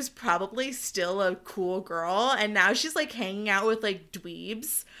City, she was probably still a cool girl. And now she's, like, hanging out with, like,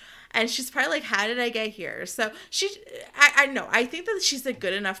 dweebs. And she's probably like, how did I get here? So I know. I think that she's a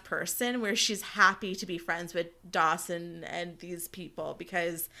good enough person where she's happy to be friends with Dawson and these people,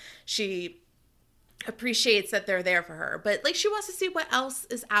 because she appreciates that they're there for her. But, like, she wants to see what else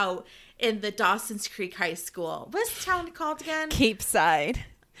is out in the Dawson's Creek High School. What's the town called again? Capeside.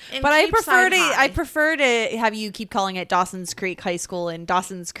 But I prefer to have you keep calling it Dawson's Creek High School and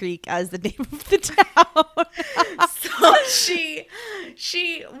Dawson's Creek as the name of the town. So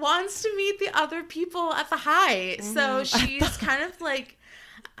she wants to meet the other people at the high. So she's kind of like,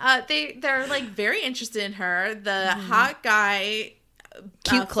 they're like very interested in her. The hot guy,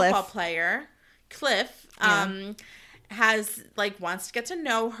 cute football Cliff player, Cliff, has, like, wants to get to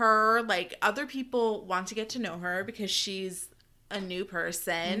know her. Like, other people want to get to know her because she's a new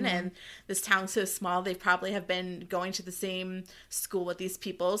person, and this town's so small, they probably have been going to the same school with these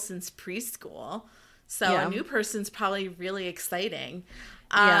people since preschool. So a new person's probably really exciting.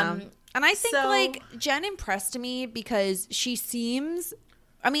 And I think like Jen impressed me because she seems,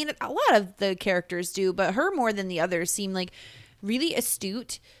 I mean, a lot of the characters do, but her more than the others seem like really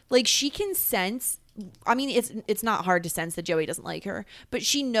astute. Like, she can sense, I mean, it's not hard to sense that Joey doesn't like her, but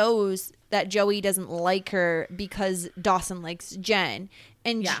she knows that Joey doesn't like her because Dawson likes Jen.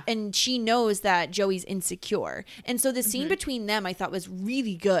 And she knows that Joey's insecure. And so the scene between them I thought was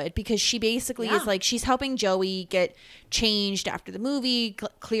really good because she basically is like, she's helping Joey get changed after the movie,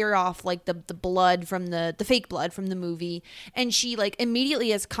 clear off like the blood from the fake blood from the movie. And she like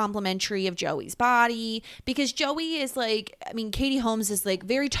immediately is complimentary of Joey's body because Joey is like, I mean, Katie Holmes is like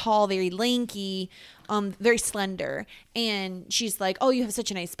very tall, very lanky, very slender, and she's like, oh, you have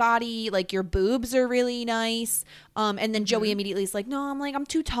such a nice body, like your boobs are really nice, and then Joey immediately is like, no, I'm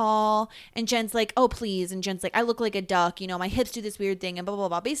too tall, and Jen's like, oh please, and Jen's like, I look like a duck, you know, my hips do this weird thing, and blah blah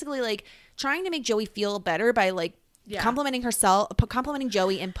blah, basically like trying to make Joey feel better by like complimenting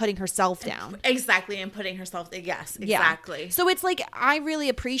Joey and putting herself down. Exactly, and putting herself yes, exactly. Yeah. So it's like, I really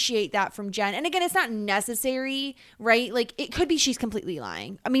appreciate that from Jen. And again, it's not necessary, right? Like it could be she's completely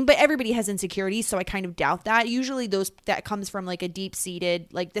lying. I mean, but everybody has insecurities, so I kind of doubt that. Usually that comes from like a deep-seated,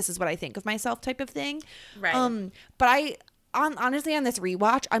 like, this is what I think of myself type of thing. Right. But honestly, on this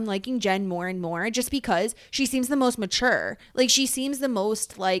rewatch, I'm liking Jen more and more just because she seems the most mature. Like, she seems the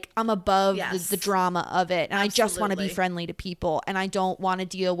most like, I'm above the drama of it. And absolutely. I just want to be friendly to people. And I don't want to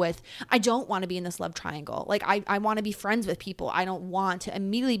be in this love triangle. Like, I want to be friends with people. I don't want to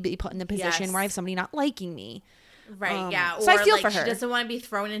immediately be put in the position where I have somebody not liking me. Right, yeah. So or I feel like for her. She doesn't want to be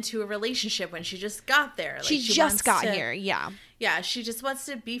thrown into a relationship when she just got there. Like, she just got here, yeah. Yeah, she just wants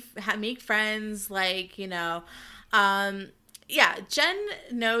to make friends, like, you know. Yeah, Jen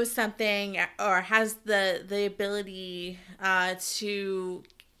knows something or has the ability to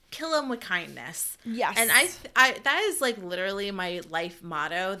kill him with kindness. Yes. And I that is like literally my life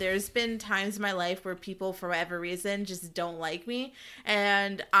motto. There's been times in my life where people for whatever reason just don't like me,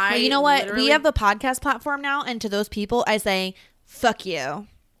 and well, you know what? We have the podcast platform now, and to those people I say, fuck you.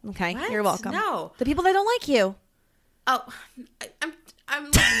 Okay? What? You're welcome. No. The people that don't like you. Oh, I'm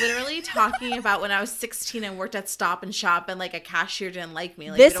like literally talking about when I was 16 and worked at Stop and Shop and like a cashier didn't like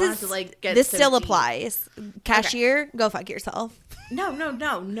me. Like, this you don't have to like get this so still deep. applies. Cashier, go fuck yourself.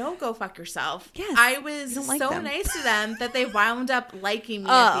 No, go fuck yourself. Yes, I was like so them. nice to them that they wound up liking me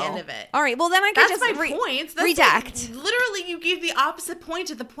at the end of it. All right, well then I could That's just my point. That's redact. Like, literally, you gave the opposite point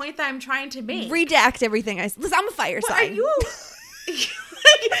to the point that I'm trying to make. Redact everything I said. Listen, I'm a fire sign. Are you?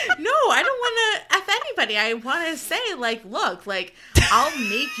 No, I don't want to F anybody. I want to say, like, look, like, I'll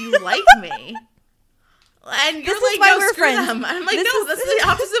make you like me. And you're like, no, screw friends. Them. I'm like, no, that's the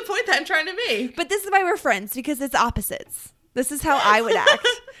opposite point that I'm trying to make. But this is why we're friends, because it's opposites. This is how I would act.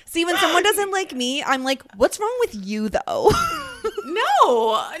 See, when someone doesn't like me, I'm like, what's wrong with you, though?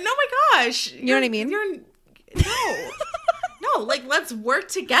 No, my gosh. You know what I mean? No, like, let's work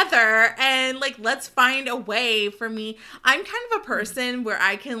together and, like, let's find a way for me. I'm kind of a person where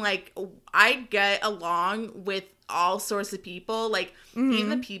I can, like, I get along with all sorts of people. Like, even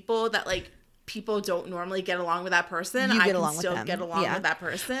the people that, like, people don't normally get along with that person. I can still get along with that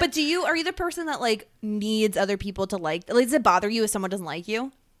person. But are you the person that, like, needs other people to like? Does it bother you if someone doesn't like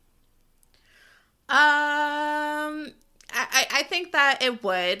you? I think that it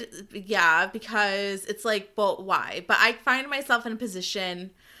would, yeah, because it's like, well, why? But I find myself in a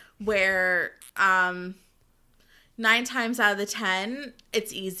position where 9 times out of the 10,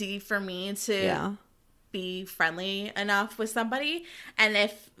 it's easy for me to be friendly enough with somebody. And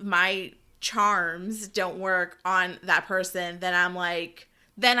if my charms don't work on that person, then I'm like,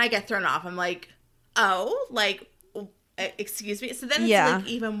 then I get thrown off. I'm like, oh, like, excuse me. So then it's like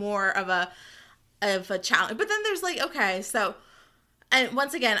even more of a challenge. But then there's like, okay, so, and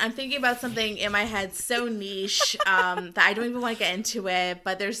once again, I'm thinking about something in my head so niche that I don't even want to get into it,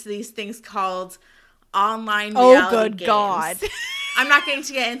 but there's these things called online reality games. God. I'm not going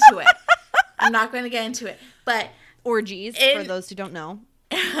to get into it. I'm not going to get into it. But orgies, for those who don't know.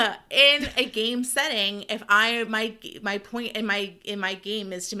 In a game setting, if my point in my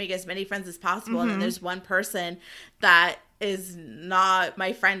game is to make as many friends as possible, and then there's one person that is not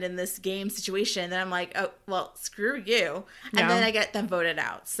my friend in this game situation, then I'm like, oh, well, screw you. And then I get them voted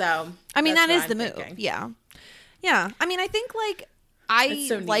out. So, I mean, that is the move. Yeah. Yeah. I mean, I think, like, I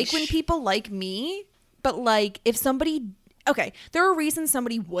like when people like me, but, like, if somebody, okay, there are reasons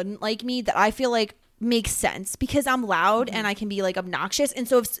somebody wouldn't like me that I feel like makes sense because I'm loud and I can be like obnoxious, and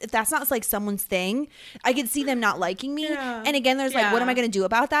so if that's not like someone's thing, I could see them not liking me. And again, there's like, what am I gonna do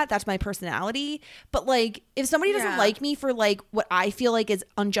about that? That's my personality. But like, if somebody doesn't like me for like what I feel like is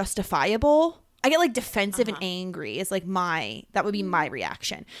unjustifiable, I get like defensive and angry. It's like that would be my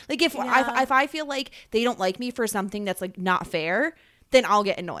reaction. Like if I feel like they don't like me for something that's like not fair, then I'll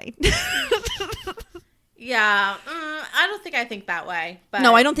get annoyed. Yeah, I don't think I think that way. But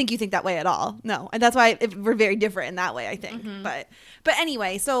no, I don't think you think that way at all. No, and that's why we're very different in that way, I think. But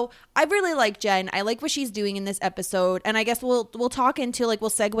anyway, so I really like Jen. I like what she's doing in this episode, and I guess we'll talk into like we'll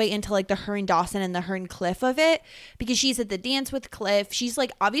segue into like the her and Dawson and the her and Cliff of it, because she's at the dance with Cliff. She's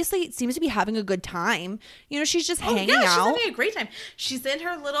like obviously seems to be having a good time. You know, she's just hanging out. She's having a great time. She's in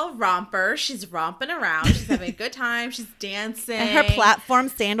her little romper. She's romping around. She's having a good time. She's dancing. And her platform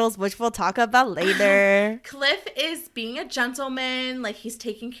sandals, which we'll talk about later. Cliff is being a gentleman. Like, he's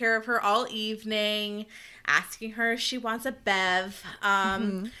taking care of her all evening, asking her if she wants a bev.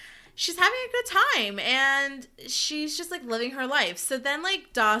 She's having a good time, and she's just, like, living her life. So then,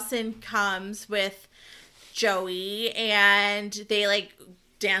 like, Dawson comes with Joey, and they, like,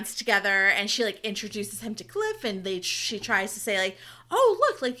 dance together, and she, like, introduces him to Cliff, and she tries to say, like, oh,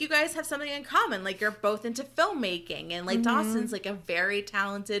 look, like, you guys have something in common. Like, you're both into filmmaking. And, like, Dawson's, like, a very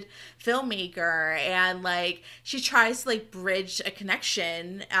talented filmmaker. And, like, she tries to, like, bridge a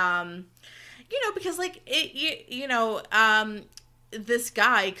connection, you know, because, like, this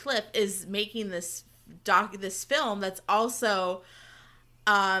guy, Cliff, is making this film that's also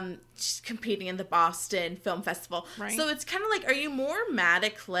just competing in the Boston Film Festival. Right. So it's kind of like, are you more mad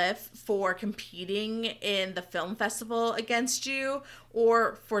at Cliff for competing in the film festival against you,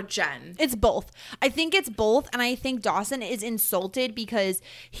 or for Jen? It's both. I think it's both, and I think Dawson is insulted because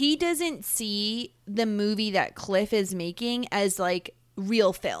he doesn't see the movie that Cliff is making as like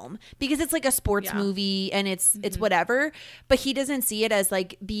real film, because it's like a sports movie and it's whatever, but he doesn't see it as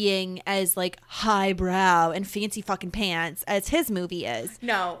like being as like highbrow and fancy fucking pants as his movie is.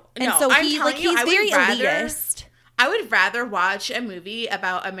 So he's very elitist. I would rather watch a movie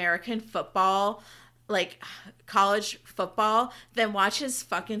about American football, like college football, than watch his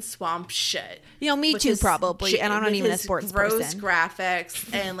fucking swamp shit. You know, me too, probably. And I'm not even a sports gross person.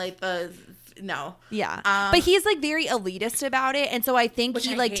 Graphics and like the but he's like very elitist about it, and so I think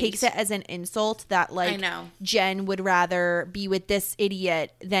he like takes it as an insult that like Jen would rather be with this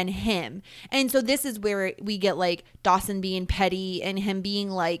idiot than him. And so this is where we get like Dawson being petty and him being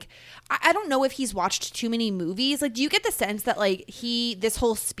like, I don't know if he's watched too many movies. Like, do you get the sense that like this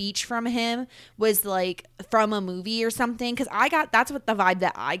whole speech from him was like from a movie or something? Because that's what the vibe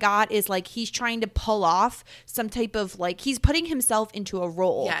that I got is like he's trying to pull off some type of like, he's putting himself into a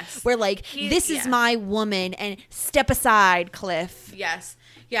role where like this is my woman and step aside, Cliff. Yes.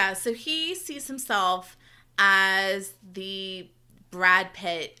 Yeah. So he sees himself as the Brad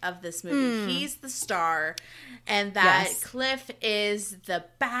Pitt of this movie. He's the star, and that Cliff is the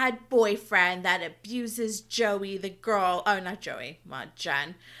bad boyfriend that abuses Joey, the girl. Oh, not Joey,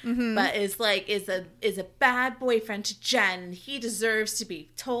 Jen. But is a bad boyfriend to Jen. He deserves to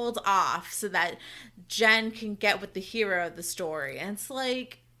be told off so that Jen can get with the hero of the story. And it's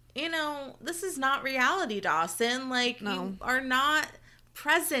like, you know, this is not reality, Dawson. Like, you are not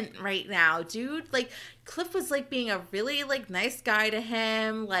present right now, dude. Like, Cliff was like being a really like nice guy to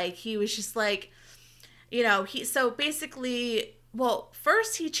him. Like, he was just like, you know, so basically, well,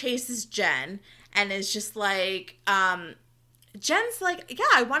 first he chases Jen and is just like, Jen's like, yeah,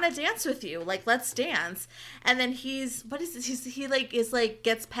 I want to dance with you. Like, let's dance. And then he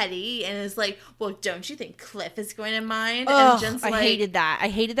gets petty and is like, well, don't you think Cliff is going to mind? Ugh, and Jen's I hated that. I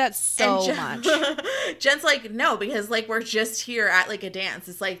hated that so much. Jen's like, no, because like we're just here at like a dance.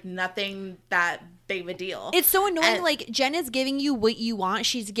 It's like nothing that big of a deal. It's so annoying. And, like, Jen is giving you what you want.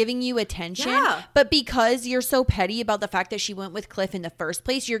 She's giving you attention. But because you're so petty about the fact that she went with Cliff in the first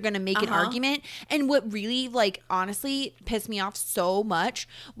place, you're going to make an argument. And what really, like, honestly pissed me off so much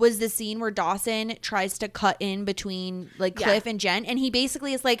was the scene where Dawson tries to cut in between, like, Cliff and Jen. And he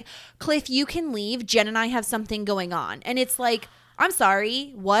basically is like, Cliff, you can leave. Jen and I have something going on. And it's like, I'm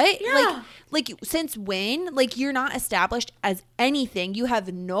sorry, what? Yeah. Like, since when? Like, you're not established as anything. You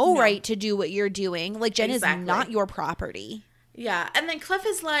have no right to do what you're doing. Like, Jen is not your property. Yeah. And then Cliff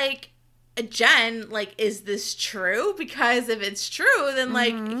is like, Jen, like, is this true? Because if it's true, then,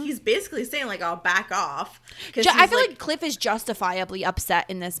 like, he's basically saying, like, I'll back off. I feel like Cliff is justifiably upset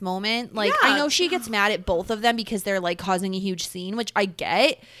in this moment. Like, I know she gets mad at both of them because they're, like, causing a huge scene, which I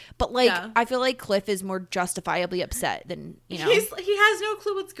get. But, like, I feel like Cliff is more justifiably upset than, you know. He has no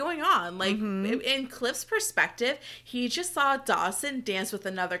clue what's going on. Like, in Cliff's perspective, he just saw Dawson dance with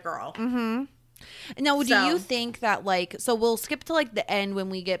another girl. Now, do you think that, like, so we'll skip to, like, the end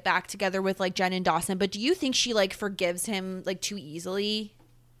when we get back together with, like, Jen and Dawson, but do you think she, like, forgives him, like, too easily?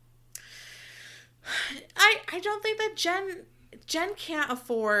 I don't think that Jen can't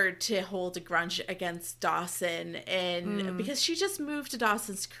afford to hold a grudge against Dawson, and because she just moved to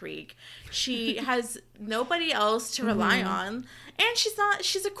Dawson's Creek. She has nobody else to rely on. And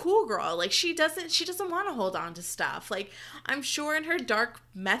she's a cool girl. Like, she doesn't want to hold on to stuff. Like, I'm sure in her dark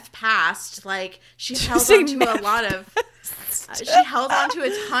meth past, like, she held on to a lot of, she held on to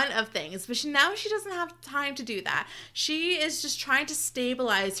a ton of things, but now she doesn't have time to do that. She is just trying to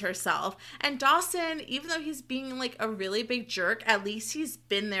stabilize herself. And Dawson, even though he's being, like, a really big jerk, at least he's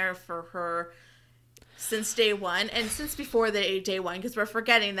been there for her since day one, and since before the day one, because we're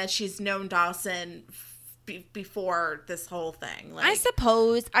forgetting that she's known Dawson before this whole thing. Like, I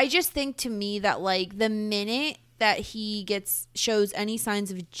suppose. I just think, to me, that, like, the minute that he shows any signs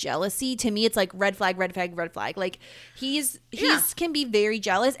of jealousy, to me it's like red flag, red flag, red flag. Like, he's can be very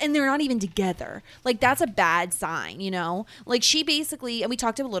jealous, and they're not even together. Like, that's a bad sign, you know? Like, she basically, and we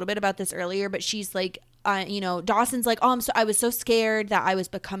talked a little bit about this earlier, but she's like, you know, Dawson's like, oh, I was so scared that I was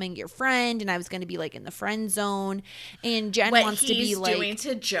becoming your friend and I was going to be, like, in the friend zone. And Jen wants to be like, doing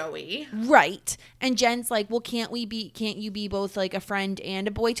to Joey, right? And Jen's like, well, can't you be both, like, a friend and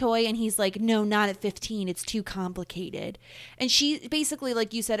a boy toy? And he's like, no, not at 15. It's too complicated. And she basically,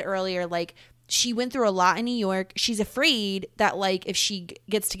 like you said earlier, like, she went through a lot in New York. She's afraid that, like, if she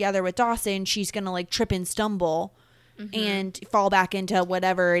gets together with Dawson, she's going to, like, trip and stumble and fall back into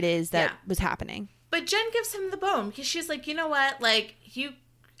whatever it is that was happening. But Jen gives him the bone because she's like, you know what? Like,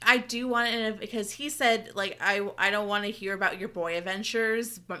 I do want to, because he said, like, I don't want to hear about your boy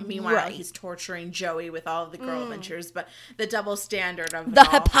adventures. But meanwhile, he's torturing Joey with all of the girl adventures. But the double standard of the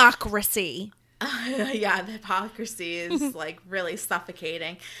hypocrisy. Yeah, the hypocrisy is, like, really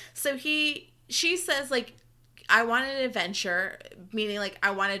suffocating. So she says, like, I want an adventure, meaning, like,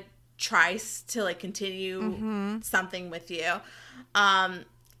 I want to try to, like, continue something with you.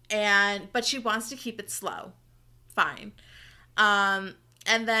 But she wants to keep it slow. Fine.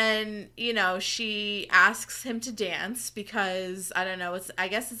 And then, you know, she asks him to dance because, I don't know, I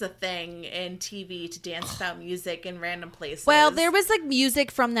guess it's a thing in TV to dance without music in random places. Well, there was, like, music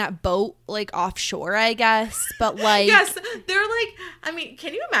from that boat, like, offshore, I guess. But, like... Yes, they're like, I mean,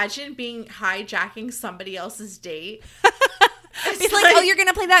 can you imagine hijacking somebody else's date? It's like, oh, you're going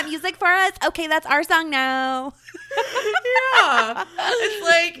to play that music for us? Okay, that's our song now. Yeah. It's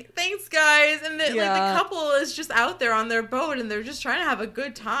like, thanks, guys. And like, the couple is just out there on their boat, and they're just trying to have a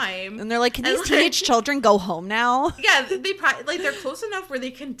good time. And they're like, can these teenage children go home now? Yeah, they probably, like, they're close enough where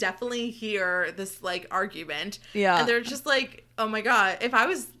they can definitely hear this, like, argument. Yeah. And they're just like, oh my God, if I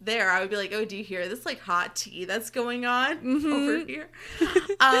was there, I would be like, oh, do you hear this, like, hot tea that's going on over here?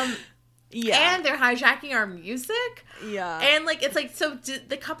 Yeah. And they're hijacking our music. Yeah. And, like, it's like, so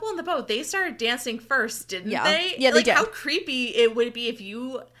the couple on the boat, they started dancing first, didn't they? Yeah, like, they did. How creepy it would be if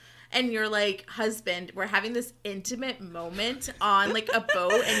you and your, like, husband were having this intimate moment on, like, a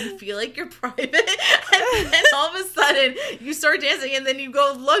boat and you feel like you're private, and then all of a sudden you start dancing, and then you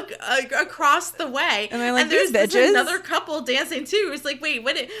go look across the way, and they're like, and there's another couple dancing too. It's like, wait,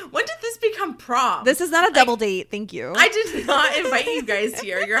 when did this become prom? This is not a double date, thank you. I did not invite you guys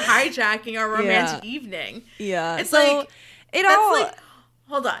here. You're hijacking our romantic evening. Yeah. It's so like, it all... like,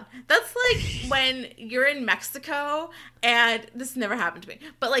 hold on. That's like when you're in Mexico, and this never happened to me,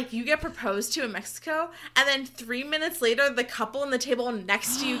 but, like, you get proposed to in Mexico, and then 3 minutes later, the couple on the table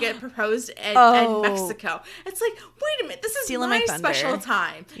next to you get proposed in Mexico. It's like, wait a minute, this is my special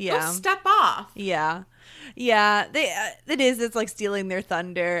time. Yeah. Go step off. Yeah. Yeah, it's like stealing their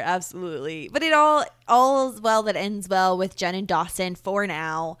thunder, absolutely. But it all is well that ends well with Jen and Dawson for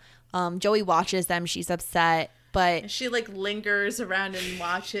now. Joey watches them, she's upset. But she, like, lingers around and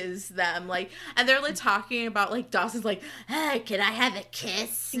watches them, like, and they're, like, talking about, like, Dawson's like, hey, can I have a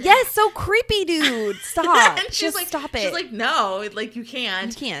kiss? Yes, so creepy, dude. Stop. And she's like, stop it. She's like, no, like, you can't.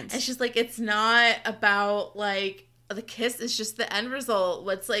 You can't. And she's like, it's not about, like, the kiss is just the end result.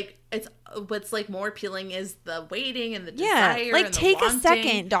 What's more appealing is the waiting and the desire. Yeah, like, and take the a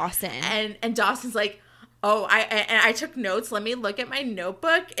second, Dawson. And Dawson's like, oh, I took notes. Let me look at my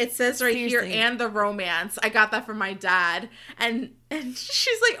notebook. It says right here, and the romance. I got that from my dad. And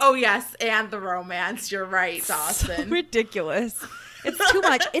she's like, oh, yes, and the romance. You're right, Dawson. So ridiculous. It's too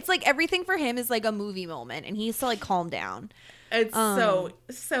much. It's like everything for him is like a movie moment, and he needs to, like, calm down. It's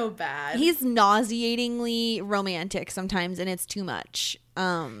so bad. He's nauseatingly romantic sometimes, and it's too much.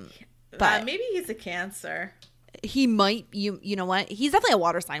 But maybe he's a Cancer. He might, you know what? He's definitely a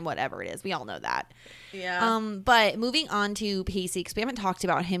water sign, whatever it is. We all know that. Yeah. But moving on to Pacey, because we haven't talked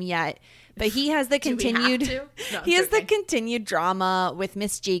about him yet, but he has the continued, No, he has the continued drama with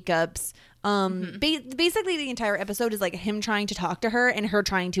Miss Jacobs. Basically the entire episode is like him trying to talk to her and her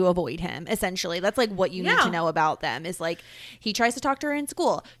trying to avoid him. Essentially, that's like what you need to know about them. Is like he tries to talk to her in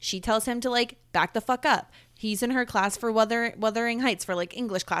school. She tells him to like back the fuck up. He's in her class for Wuthering Heights for like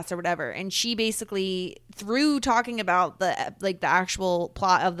English class or whatever, and she basically, through talking about the actual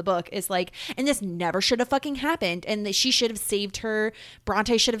plot of the book, is like, and this never should have fucking happened, and that she should have saved her.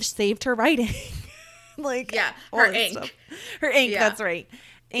 Bronte should have saved her writing. Like, yeah, her ink. Stuff. Her ink. Yeah. That's right.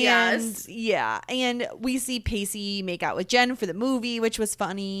 And and we see Pacey make out with Jen for the movie, which was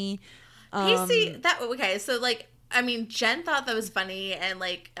funny. So like, I mean, Jen thought that was funny, and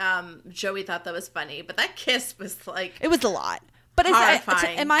like Joey thought that was funny, but that kiss was like, it was a lot. But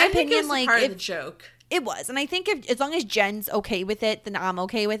horrifying. In my opinion, it was like part of the joke. It was, and I think as long as Jen's okay with it, then I'm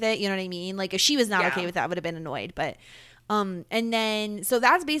okay with it. You know what I mean? Like if she was not okay with that, I would have been annoyed. But and then so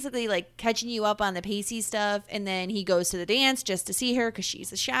that's basically like catching you up on the Pacey stuff, and then he goes to the dance just to see her because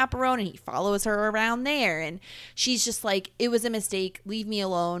she's a chaperone, and he follows her around there, and she's just like, it was a mistake, leave me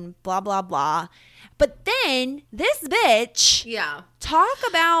alone, blah blah blah. But then this bitch, talk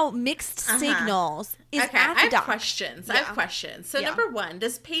about mixed signals. Is okay, at the I have dock. questions. I have questions. So number one,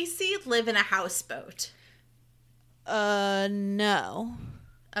 does Pacey live in a houseboat? No.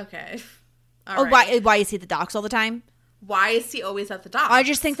 Okay. All right. Why is he at the docks all the time? Why is he always at the docks? I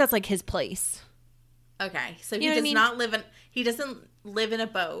just think that's like his place. Okay, so he does not live in. He doesn't live in a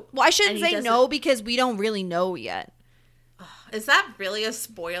boat. Well, I shouldn't say no because we don't really know yet. Is that really a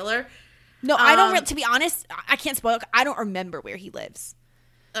spoiler? No, I don't. To be honest, I can't spoil. I don't remember where he lives.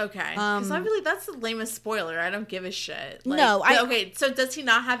 Okay, because that's the lamest spoiler. I don't give a shit. Like, no, okay. So does he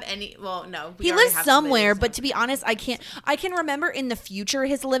not have any? Well, no. He lives somewhere, but to be honest, I can't. I can remember in the future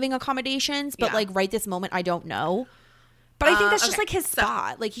his living accommodations, but like right this moment, I don't know. But I think that's just like his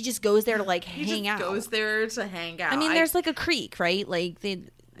spot. Like he just goes there to like hang out. Goes there to hang out. I mean, there's like a creek, right? Like there's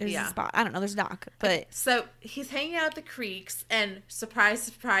a spot. I don't know. There's a dock, but so he's hanging out at the creeks, and surprise,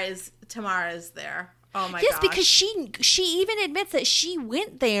 surprise, Tamara's there. Oh my god! Yes, because she even admits that she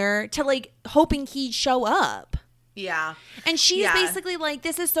went there to like hoping he'd show up. Yeah, and she's basically like,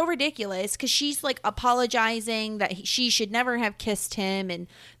 this is so ridiculous because she's like apologizing that she should never have kissed him, and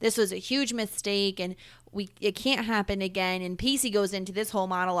this was a huge mistake, and it can't happen again. And Pacey goes into this whole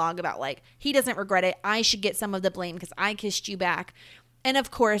monologue about like he doesn't regret it. I should get some of the blame because I kissed you back. And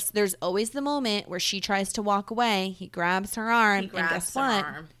of course, there's always the moment where she tries to walk away. He grabs her arm, and guess what?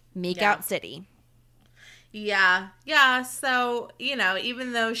 Make out city. Yeah. So,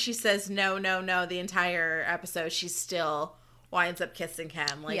 even though she says no, the entire episode, she still winds up kissing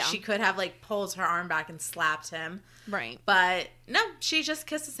him. Like, she could have, like, pulled her arm back and slapped him. Right. But, no, she just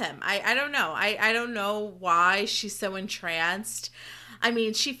kisses him. I don't know. I don't know why she's so entranced. I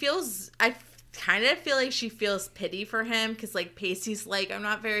mean, I kind of feel like she feels pity for him because, like, Pacey's like, I'm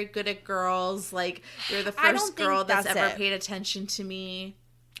not very good at girls. Like, you're the first girl that's ever paid attention to me.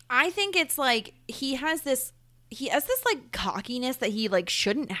 I think it's like he has this like cockiness that he like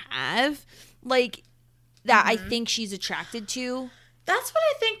shouldn't have, like that I think she's attracted to. That's what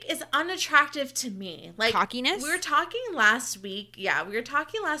I think is unattractive to me. Like cockiness? We were talking last week.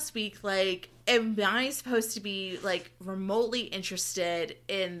 Like, am I supposed to be like remotely interested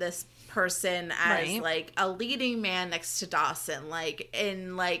in this person as like a leading man next to Dawson? Like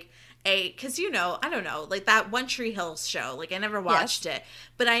in like because I don't know, like that One Tree Hill show, like I never watched it,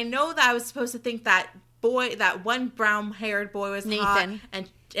 but I know that I was supposed to think that one brown haired boy was Nathan hot,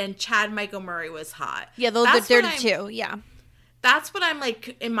 and Chad Michael Murray was hot. Yeah, they're the two. Yeah, that's what I'm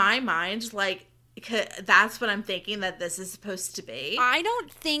like in my mind. Like that's what I'm thinking that this is supposed to be. I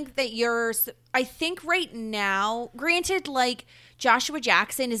don't think that I think right now, granted, like Joshua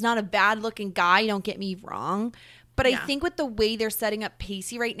Jackson is not a bad looking guy. Don't get me wrong. But I think with the way they're setting up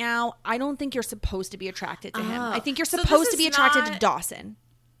Pacey right now, I don't think you're supposed to be attracted to him. I think you're supposed to be attracted to Dawson.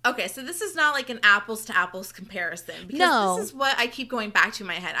 Okay, so this is not like an apples to apples comparison. Because this is what I keep going back to in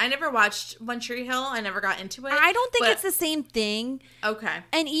my head. I never watched One Tree Hill. I never got into it. I don't think it's the same thing. Okay.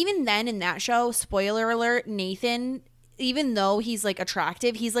 And even then in that show, spoiler alert, Nathan, even though he's like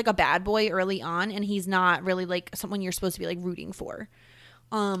attractive, he's like a bad boy early on, and he's not really like someone you're supposed to be like rooting for.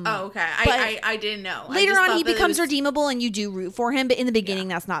 Okay. I didn't know. Later on, he becomes redeemable, and you do root for him. But in the beginning,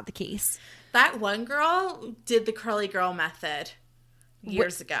 that's not the case. That one girl did the curly girl method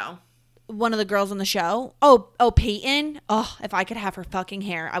years ago. One of the girls on the show. Oh, Peyton. Oh, if I could have her fucking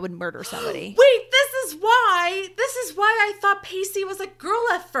hair, I would murder somebody. Wait, this is why I thought Pacey was a girl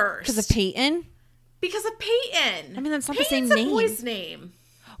at first. Because of Peyton. I mean, that's not the same name. Peyton's a boy's name.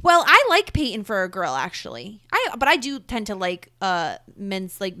 Well, I like Peyton for a girl, actually. But I do tend to like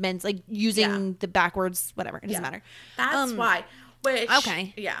men's like using the backwards, whatever. It doesn't matter. That's why. Which,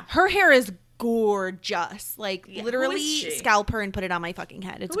 okay. Yeah. Her hair is gorgeous. Like, literally scalp her and put it on my fucking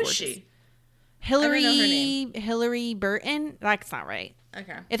head. It's gorgeous. Who is she? Hillary Burton? That's not right.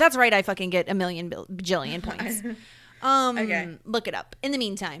 Okay. If that's right, I fucking get a million bajillion points. Okay. Look it up. In the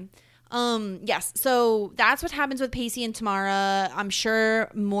meantime, yes. So that's what happens with Pacey and Tamara. I'm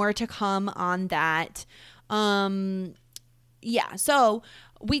sure more to come on that. Yeah. So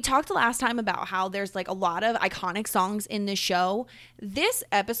we talked last time about how there's like a lot of iconic songs in this show. This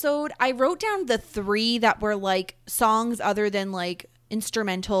episode, I wrote down the 3 that were like songs other than like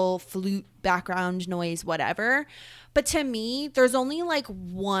instrumental, flute, background noise, whatever. But to me, there's only like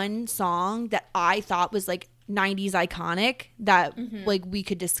one song that I thought was like 90s iconic that like we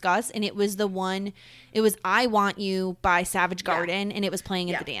could discuss, and it was I Want You by Savage Garden, and it was playing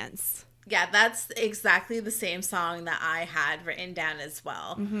at the dance. Yeah, that's exactly the same song that I had written down as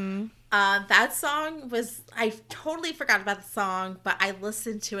well. That song was, I totally forgot about the song, but I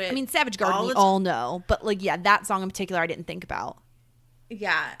listened to it. I mean, Savage Garden we all know, but like, yeah, that song in particular I didn't think about.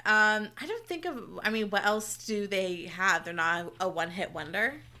 Yeah. I don't think of, I mean, what else do they have? They're not a one-hit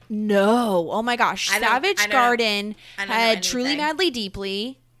wonder? No. Oh my gosh. Savage Garden had Truly Madly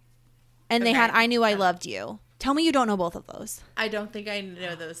Deeply, and they had I Knew I Loved You. Tell me you don't know both of those. I don't think I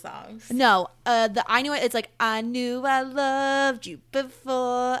know those songs. No. The I Knew it's like, I knew I loved you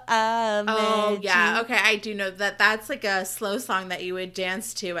before I met you. Oh, yeah. Okay, I do know that. That's like a slow song that you would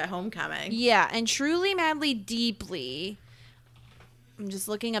dance to at homecoming. Yeah, and Truly Madly Deeply, I'm just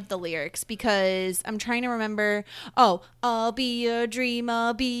looking up the lyrics because I'm trying to remember. Oh, I'll be your dream,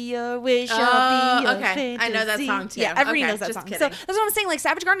 I'll be your wish, I'll be your fantasy. I know that song too. Yeah, everybody knows that song. Kidding. So that's what I'm saying. Like,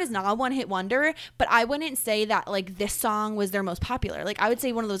 Savage Garden is not a one-hit wonder, but I wouldn't say that like this song was their most popular. Like, I would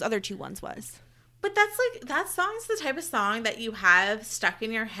say one of those other 2 ones was. But that's like, that song's the type of song that you have stuck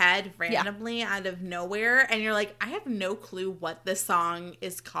in your head randomly out of nowhere, and you're like, I have no clue what this song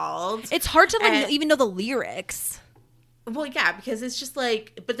is called. It's hard to like even know the lyrics. Well, yeah, because it's just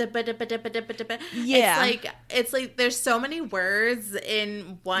like, yeah, it's like there's so many words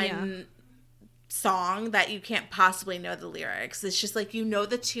in one song that you can't possibly know the lyrics. It's just like, you know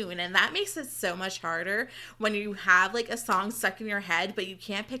the tune, and that makes it so much harder when you have like a song stuck in your head, but you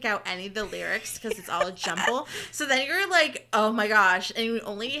can't pick out any of the lyrics because it's all a jumble. So then you're like, oh my gosh, and you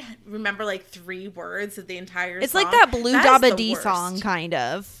only remember like 3 words of the entire song. It's like that Blue Dabba Dee song, kind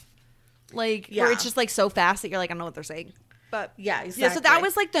of. Like, where it's just like so fast that you're like, I don't know what they're saying. But yeah, exactly. Yeah, so that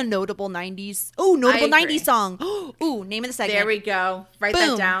was like the notable 90s. Oh, notable 90s song. Ooh, name of the segment. There we go. Write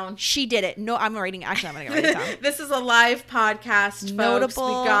that down. She did it. No, I'm writing. Actually, I'm going to write it down. This is a live podcast, folks.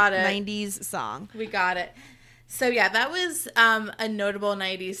 Notable we got it. 90s song. We got it. So yeah, that was a notable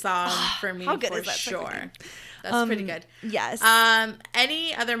 90s song for me. How good is that? Sure. That's pretty good. Yes.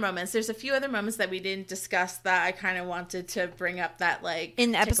 Any other moments? There's a few other moments that we didn't discuss that I kind of wanted to bring up that like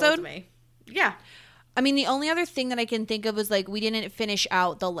in the episode. Me. Yeah. I mean, the only other thing that I can think of was like we didn't finish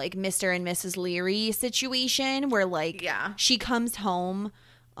out the like Mr. and Mrs. Leary situation where like she comes home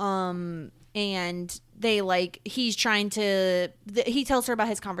and they like he's trying to he tells her about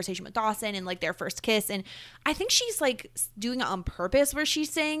his conversation with Dawson and like their first kiss, and I think she's like doing it on purpose where she's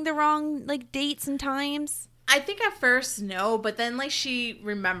saying the wrong like dates and times. I think at first no, but then like she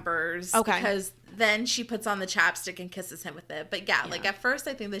remembers because then she puts on the chapstick and kisses him with it. But yeah, like at first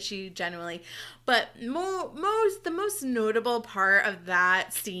I think that she genuinely, but the most notable part of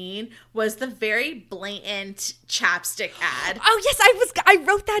that scene was the very blatant chapstick ad. Oh yes, I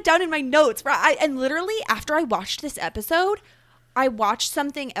wrote that down in my notes. And literally after I watched this episode, I watched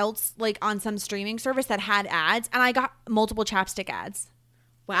something else like on some streaming service that had ads, and I got multiple chapstick ads.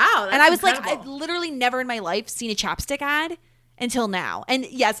 Wow. And I was incredible. Like, I've literally never in my life seen a chapstick ad until now. And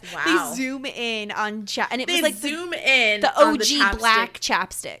yes, they zoom in on and it was like zoom in the OG black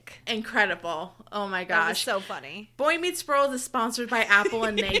chapstick. Incredible. Oh my gosh. That was so funny. Boy Meets World is sponsored by Apple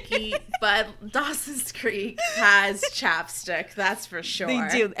and Nike, but Dawson's Creek has chapstick. That's for sure. They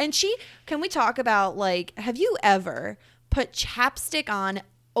do. And can we talk about like, have you ever put chapstick on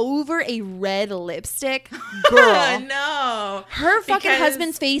over a red lipstick? Girl. No. Her fucking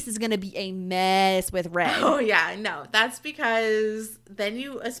husband's face is going to be a mess with red. Oh, yeah. No. That's because then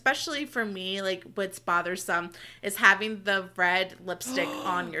you, especially for me, like what's bothersome is having the red lipstick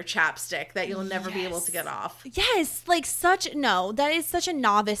on your chapstick that you'll never be able to get off. Yes. Like that is such a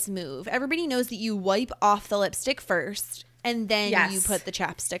novice move. Everybody knows that you wipe off the lipstick first. And then you put the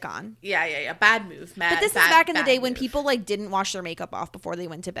chapstick on. Yeah. Bad move, Matt. But this is back in the day when people like didn't wash their makeup off before they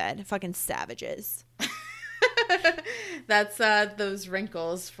went to bed. Fucking savages. That's those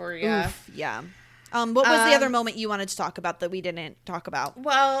wrinkles for you. Oof, yeah. What was the other moment you wanted to talk about that we didn't talk about?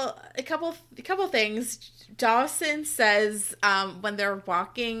 Well, a couple things. Dawson says when they're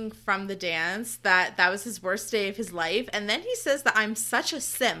walking from the dance that was his worst day of his life, and then he says that I'm such a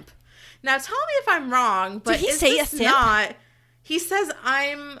simp. Now, tell me if I'm wrong, but did he say a simp? He says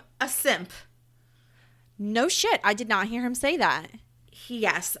I'm a simp. No shit, I did not hear him say that.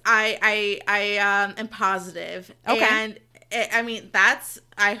 Yes, I am positive. Okay. And I mean,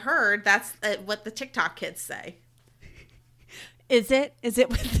 I heard that's what the TikTok kids say. Is it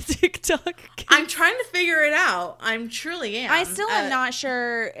with the TikTok kids? I'm trying to figure it out. I'm truly am. I still am not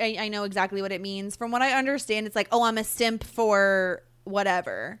sure. I know exactly what it means. From what I understand, it's like, oh, I'm a simp for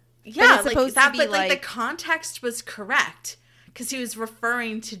whatever. Yeah, it's supposed to be but like the context was correct. Because he was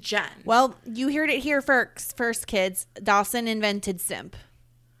referring to Jen. Well, you heard it here first, kids. Dawson invented simp.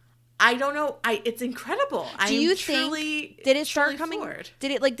 I don't know. It's incredible. Do you think did it start coming? Forward.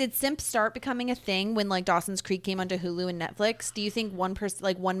 Did simp start becoming a thing when like Dawson's Creek came onto Hulu and Netflix? Do you think one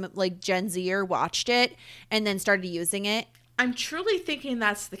Gen Zer watched it and then started using it? I'm truly thinking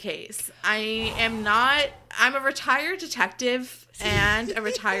that's the case. I'm a retired detective and a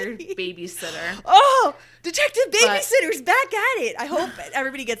retired babysitter. Oh, detective babysitter's back at it. I hope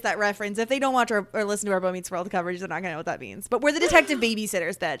everybody gets that reference. If they don't watch or listen to our Boy Meets World coverage, they're not going to know what that means. But we're the detective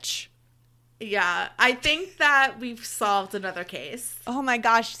babysitters, bitch. Yeah, I think that we've solved another case. Oh my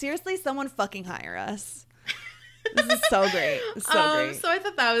gosh. Seriously, someone fucking hire us. This is so great. Great. So I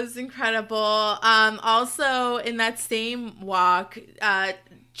thought that was incredible. Also, in that same walk,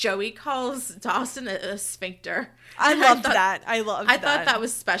 Joey calls Dawson a sphincter. I loved that. I thought that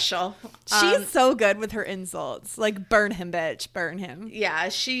was special. She's so good with her insults. Like, burn him, bitch. Burn him. Yeah,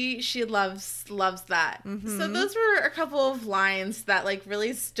 she loves that. Mm-hmm. So those were a couple of lines that like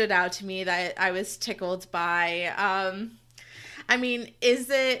really stood out to me that I was tickled by. I mean, is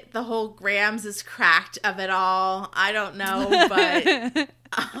it the whole Grams is cracked of it all? I don't know, but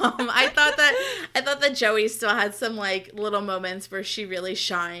I thought that Joey still had some like little moments where she really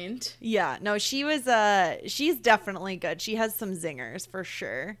shined. Yeah, no, she was she's definitely good. She has some zingers for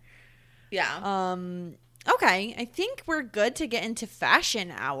sure. Yeah. Okay, I think we're good to get into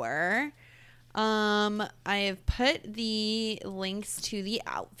fashion hour. I have put the links to the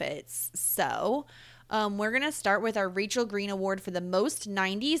outfits. So, we're going to start with our Rachel Green Award for the most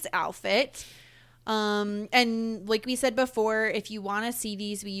 90s outfit. And like we said before, if you want to see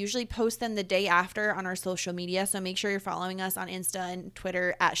these, we usually post them the day after on our social media. So make sure you're following us on Insta and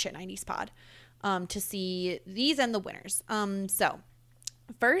Twitter at Shit90spod, to see these and the winners. So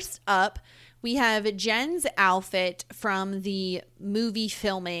first up, we have Jen's outfit from the movie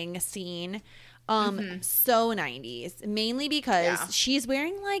filming scene. So 90s, mainly because she's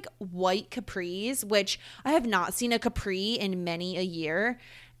wearing like white capris, which I have not seen a capri in many a year.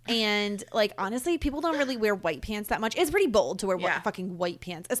 And like, honestly, people don't really wear white pants that much. It's pretty bold to wear fucking white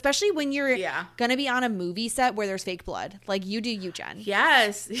pants, especially when you're going to be on a movie set where there's fake blood. Like you do, you, Jen.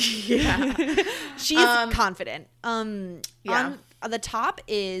 Yes. Yeah. She's confident. On the top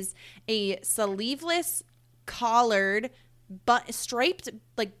is a sleeveless collared but striped,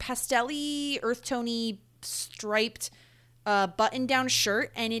 like pastel-y, earth tony striped button down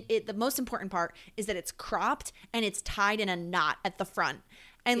shirt, and it the most important part is that it's cropped and it's tied in a knot at the front.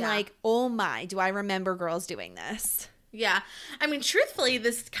 And like, oh my, do I remember girls doing this? Yeah. I mean, truthfully,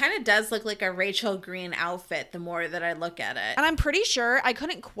 this kind of does look like a Rachel Green outfit the more that I look at it. And I'm pretty sure, I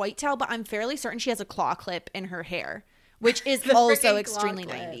couldn't quite tell, but I'm fairly certain she has a claw clip in her hair, which is also extremely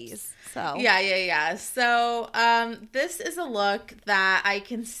 90s. So yeah. So this is a look that I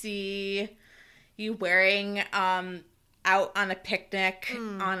can see you wearing out on a picnic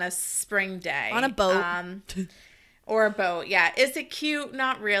on a spring day. On a boat. Or a boat, yeah. Is it cute?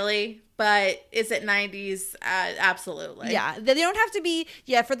 Not really. But is it 90s? Absolutely. Yeah. They don't have to be,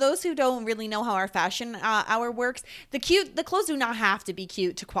 for those who don't really know how our fashion hour works, the clothes do not have to be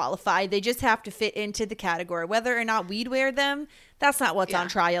cute to qualify. They just have to fit into the category. Whether or not we'd wear them, that's not what's on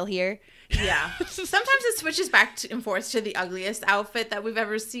trial here. Yeah. Sometimes it switches back and forth to the ugliest outfit that we've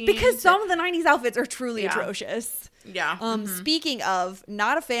ever seen. Because some of the 90s outfits are truly atrocious. Yeah. Speaking of,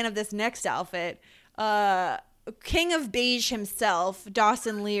 not a fan of this next outfit, King of Beige himself,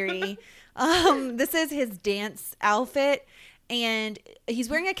 Dawson Leary. This is his dance outfit, and he's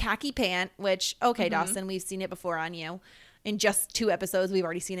wearing a khaki pant, which, Dawson, we've seen it before on you. In just 2 episodes, we've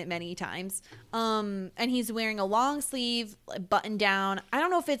already seen it many times. And he's wearing a long sleeve button down. I don't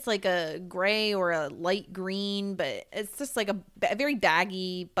know if it's like a gray or a light green, but it's just like a very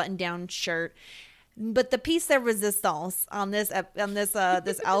baggy button down shirt. But the piece de resistance on this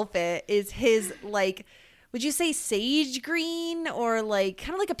outfit is his like would you say sage green or like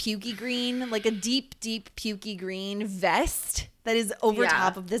kind of like a pukey green, like a deep pukey green vest that is over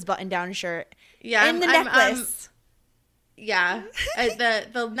top of this button-down shirt. Yeah, and the necklace. Yeah,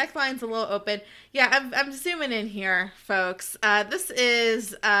 the neckline's a little open. Yeah, I'm zooming in here, folks. This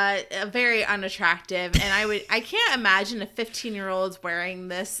is very unattractive, and I can't imagine a 15-year-old wearing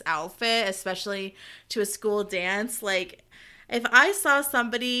this outfit, especially to a school dance. Like, if I saw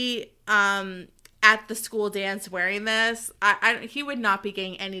somebody at the school dance wearing this, he would not be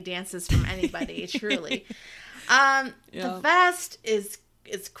getting any dances from anybody. Truly, the vest is.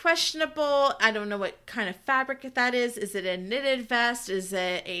 It's questionable. I don't know what kind of fabric that is. Is it a knitted vest? Is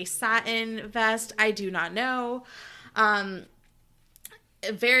it a satin vest? I do not know.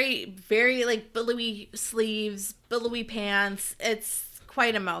 Very, very like billowy sleeves, billowy pants. It's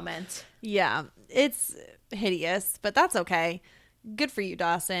quite a moment. Yeah, it's hideous, but that's okay. Good for you,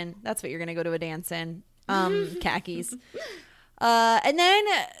 Dawson. That's what you're going to go to a dance in. Khakis. And then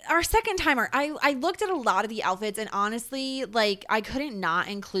our second timer, I looked at a lot of the outfits, and honestly, like, I couldn't not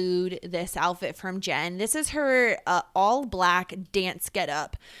include this outfit from Jen. This is her all black dance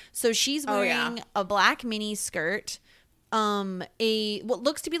getup. So she's wearing a black mini skirt, what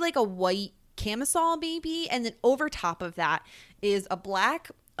looks to be like a white camisole maybe, and then over top of that is a black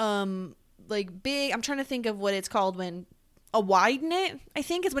like big, I'm trying to think of what it's called when a wide knit, I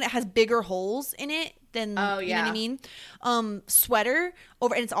think, is when it has bigger holes in it than, you know what I mean? Sweater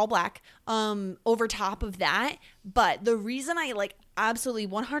over, and it's all black, over top of that. But the reason I like absolutely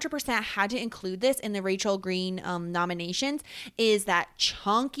 100% had to include this in the Rachel Green nominations is that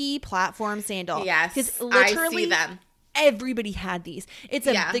chunky platform sandal. Yes, because literally I see them. Everybody had these. It's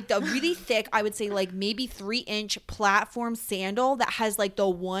like a really thick, I would say like maybe 3-inch platform sandal that has like the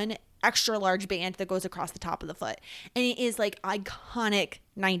one extra large band that goes across the top of the foot, and it is like iconic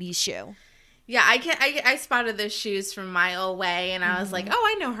 90s shoe. Yeah, I spotted those shoes from a mile away, and I was like, oh,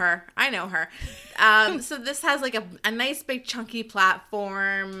 I know her. So this has like a nice big chunky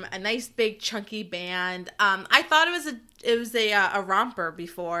platform, a nice big chunky band. I thought it was a romper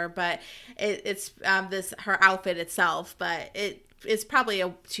before, but it's her outfit itself, but it's probably a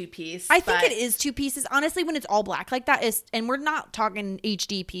 2-piece. I think it is 2 pieces. Honestly, when it's all black like that, and we're not talking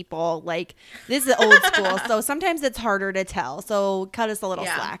HD people. Like, this is old school, so sometimes it's harder to tell. So cut us a little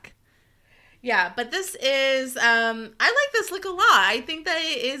slack. Yeah, but this is, I like this look a lot. I think that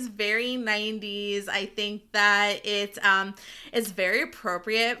it is very 90s. I think that it's very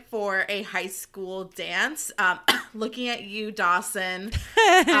appropriate for a high school dance. Looking at you, Dawson.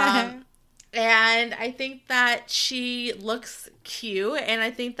 And I think that she looks cute, and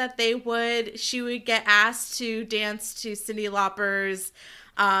I think that she would get asked to dance to Cyndi Lauper's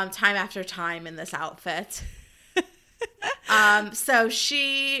Time After Time in this outfit. So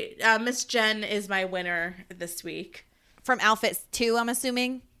Miss Jen is my winner this week. From outfits 2, I'm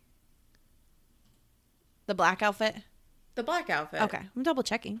assuming? The black outfit? The black outfit. Okay, I'm double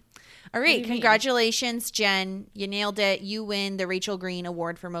checking. All right, congratulations, Jen. You nailed it. You win the Rachel Green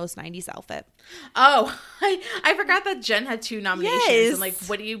Award for Most 90s Outfit. Oh, I forgot that Jen had 2 nominations. Yes. I'm like,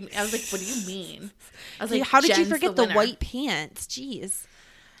 what do you mean? I was like, how did you forget the white pants? Jeez.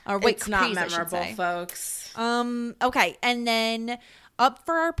 Or white it's not memorable, folks. Okay, and then up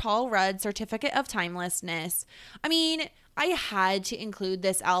for our Paul Rudd Certificate of Timelessness. I mean, I had to include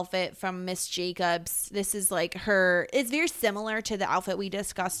this outfit from Miss Jacobs. This is like it's very similar to the outfit we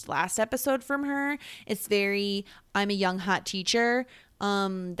discussed last episode from her. It's very, I'm a young hot teacher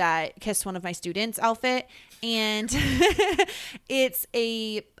that kissed one of my students outfit. And it's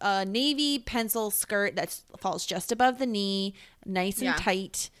a navy pencil skirt that falls just above the knee, nice and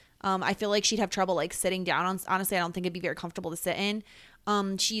tight. I feel like she'd have trouble like sitting down. Honestly, I don't think it'd be very comfortable to sit in.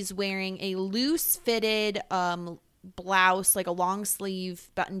 She's wearing a loose fitted blouse, like a long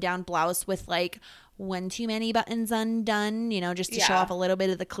sleeve button down blouse with like one too many buttons undone, just to show off a little bit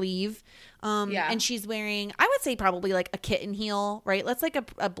of the sleeve. And she's wearing, I would say probably like a kitten heel, right? Let's like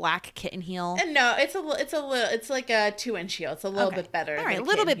a black kitten heel. And no, it's like a 2-inch heel. It's a little bit better. All right, a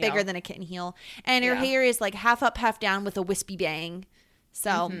little bit bigger than a kitten heel. And her hair is like half up, half down with a wispy bang.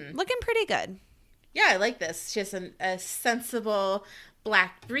 So looking pretty good. Yeah, I like this. She has a sensible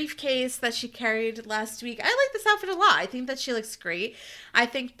black briefcase that she carried last week. I like this outfit a lot. I think that she looks great. I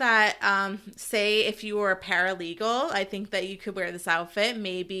think that, say if you were a paralegal, I think that you could wear this outfit.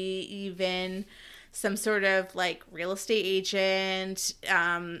 Maybe even some sort of like real estate agent.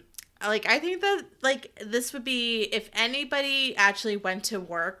 Like, I think that, like, this would be, if anybody actually went to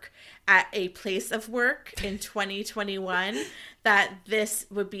work at a place of work in 2021, that this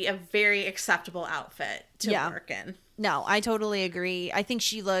would be a very acceptable outfit to work in. No, I totally agree. I think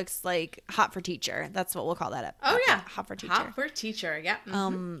she looks like hot for teacher. That's what we'll call that. Hot for teacher. Hot for teacher, yeah.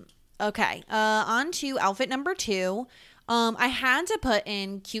 Mm-hmm. Okay, on to outfit number 2. I had to put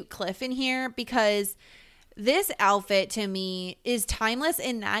in cute Cliff in here because this outfit to me is timeless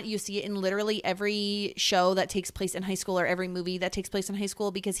in that you see it in literally every show that takes place in high school or every movie that takes place in high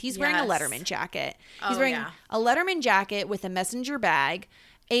school because he's wearing a Letterman jacket. He's wearing a Letterman jacket with a messenger bag,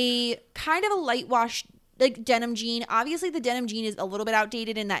 a kind of a light wash like denim jean. Obviously the denim jean is a little bit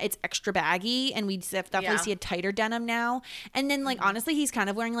outdated in that it's extra baggy and we definitely see a tighter denim now. And then like honestly he's kind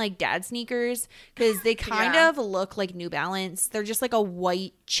of wearing like dad sneakers because they kind of look like New Balance. They're just like a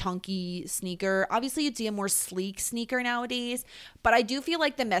white chunky sneaker. Obviously you'd see a more sleek sneaker nowadays, but I do feel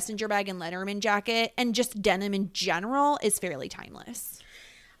like the messenger bag and Letterman jacket and just denim in general is fairly timeless.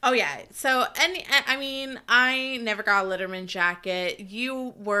 Oh, yeah. So, I mean, I never got a Letterman jacket.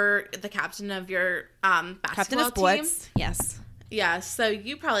 You were the captain of your basketball team. Yes. Yeah, so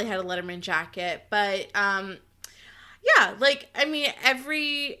you probably had a Letterman jacket. But, yeah, like, I mean,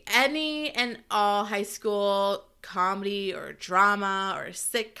 any and all high school comedy or drama or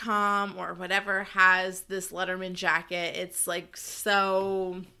sitcom or whatever has this Letterman jacket. It's, like,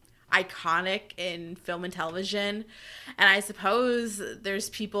 so iconic in film and television, and I suppose there's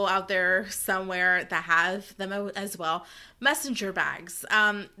people out there somewhere that have them as well. Messenger bags.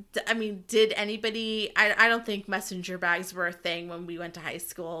 I mean, did anybody? I don't think messenger bags were a thing when we went to high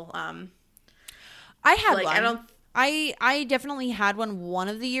school. I had one. I definitely had one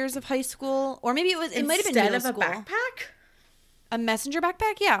of the years of high school, or maybe it might have been middle school. Instead of a backpack. A messenger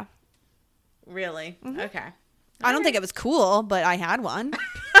backpack, yeah. Really? Mm-hmm. Okay. I don't think it was cool, but I had one.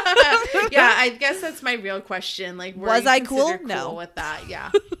 Yeah, I guess that's my real question. Like, was I cool? No. With that,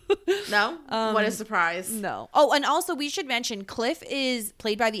 yeah. No? What a surprise. No. Oh, and also we should mention Cliff is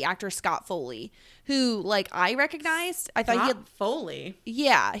played by the actor Scott Foley, who like I recognized. I thought he had Foley.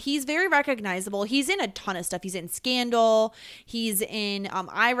 Yeah, he's very recognizable. He's in a ton of stuff. He's in Scandal. He's in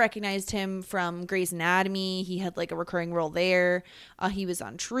I recognized him from Grey's Anatomy. He had like a recurring role there. He was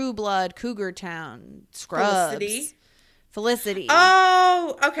on True Blood, Cougar Town, Scrubs. Felicity.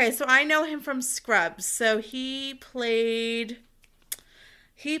 Oh, okay. So I know him from Scrubs. So he played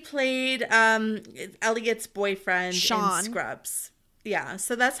Elliot's boyfriend Sean. In Scrubs. Yeah,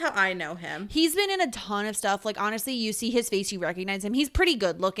 so that's how I know him. He's been in a ton of stuff. Like, honestly, you see his face, you recognize him. He's pretty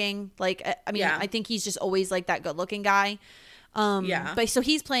good looking. Like, I mean, I think he's just always like that good looking guy. But so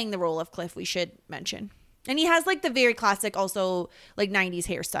he's playing the role of Cliff, we should mention. And he has like the very classic also like 90s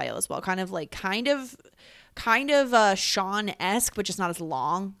hairstyle as well. Kind of Sean-esque, but just not as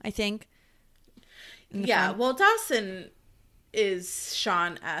long, I think. Yeah, well, Dawson is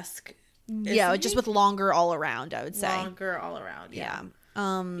Sean-esque. Yeah, just with longer all around, I would say. Longer all around, yeah.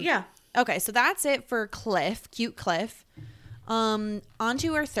 Yeah. Okay, so that's it for Cliff, cute Cliff. On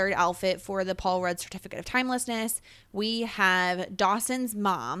to our third outfit for the Paul Rudd Certificate of Timelessness. We have Dawson's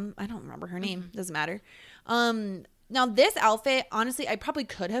mom. I don't remember her name. Doesn't matter. Now, this outfit, honestly, I probably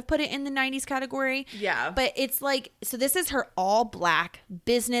could have put it in the 90s category. Yeah. But it's like, so this is her all black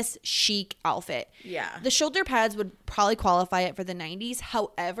business chic outfit. Yeah. The shoulder pads would probably qualify it for the 90s.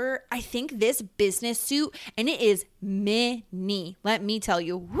 However, I think this business suit, and it is mini, let me tell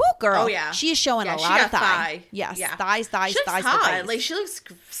you. Woo, girl. Oh, yeah. She is showing a lot of thigh. Yes. Yeah. Thighs. She looks hot. Like, she looks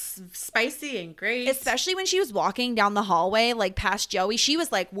spicy and great. Especially when she was walking down the hallway, like past Joey, she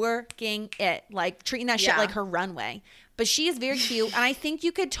was like working it, like treating that shit like her runway. But she is very cute, and I think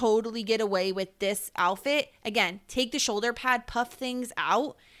you could totally get away with this outfit. Again, take the shoulder pad, puff things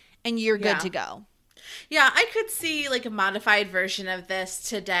out, and you're good to go. Yeah, I could see like a modified version of this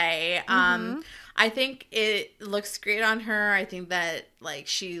today. I think it looks great on her. I think that like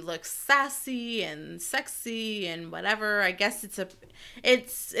she looks sassy and sexy and whatever. I guess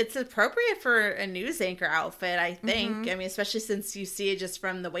it's appropriate for a news anchor outfit, I think. I mean, especially since you see it just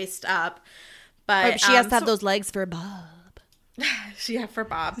from the waist up. But she has to have those legs for Bob. For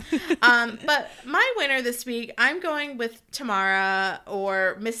Bob. But my winner this week, I'm going with Tamara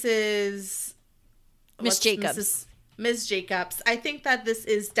or Miss Jacobs. Ms. Jacobs. I think that this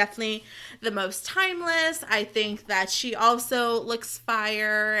is definitely the most timeless. I think that she also looks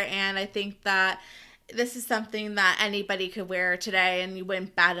fire, and I think that this is something that anybody could wear today and you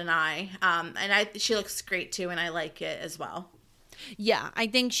wouldn't bat an eye. And she looks great too, and I like it as well. Yeah, I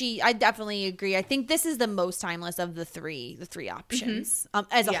definitely agree. I think this is the most timeless of the three options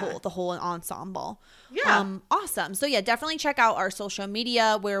as a whole, the whole ensemble. Yeah. Awesome. So yeah, definitely check out our social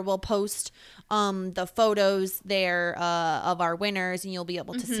media where we'll post the photos there of our winners, and you'll be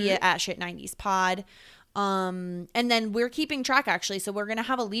able to see it at Shit 90s Pod. And then we're keeping track actually. So we're going to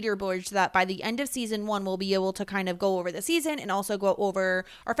have a leaderboard so that by the end of season 1, we'll be able to kind of go over the season and also go over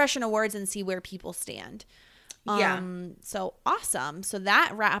our fashion awards and see where people stand. So awesome. So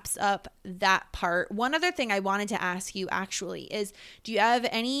that wraps up that part. One other thing I wanted to ask you actually is, do you have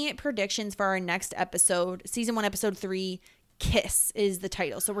any predictions for our next episode? Season 1, episode 3, Kiss is the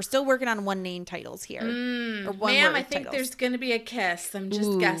title. So we're still working on one name titles here. Or one Ma'am, I think there's going to be a kiss. I'm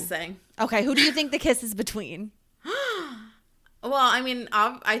just guessing. Okay. Who do you think the kiss is between? Well, I mean,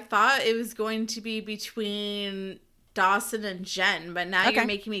 I thought it was going to be between Dawson and Jen, but now you're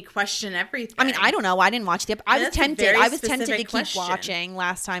making me question everything. I mean, I don't know. I didn't watch the episode. I was tempted to keep watching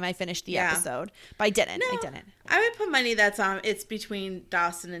last time I finished the episode, but I didn't. I would put money it's between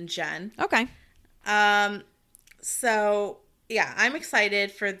Dawson and Jen. Okay. So yeah, I'm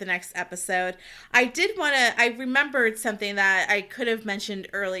excited for the next episode. I remembered something that I could have mentioned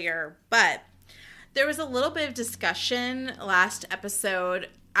earlier, but there was a little bit of discussion last episode.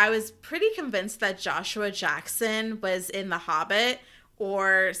 I was pretty convinced that Joshua Jackson was in The Hobbit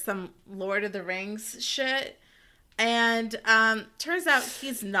or some Lord of the Rings shit. And turns out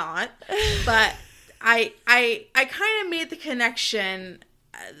he's not. But I kind of made the connection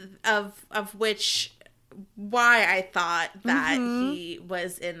of why I thought that he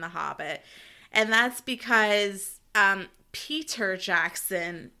was in The Hobbit. And that's because Peter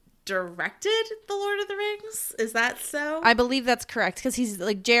Jackson directed The Lord of the Rings. Is that so? I believe that's correct, because he's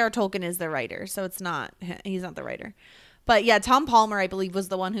like J.R. Tolkien is the writer, so he's not the writer. But yeah, Tom Palmer, I believe, was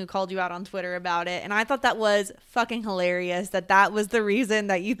the one who called you out on Twitter about it, and I thought that was fucking hilarious. That was the reason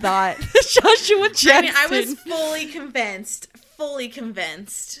that you thought Joshua Jackson. I mean, I was fully convinced.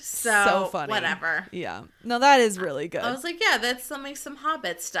 So funny. Whatever. Yeah. No, that is really good. I was like, yeah, that's some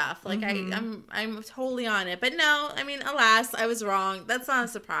Hobbit stuff. Like I'm totally on it. But no, I mean, alas, I was wrong. That's not a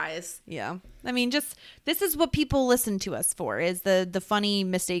surprise. Yeah. I mean, this is what people listen to us for, is the funny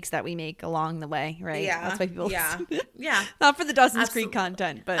mistakes that we make along the way, right? Yeah. That's why people listen. Yeah. Not for the Dawson's Creek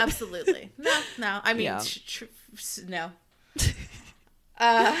content, but absolutely. No. I mean, no.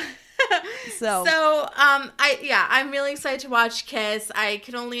 I'm really excited to watch Kiss. I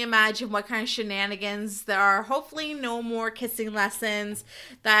can only imagine what kind of shenanigans there are. Hopefully no more kissing lessons.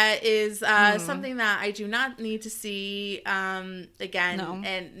 That is something that I do not need to see again. No.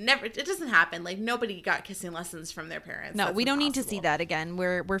 And never, it doesn't happen. Like, nobody got kissing lessons from their parents. No, we don't need to see that again.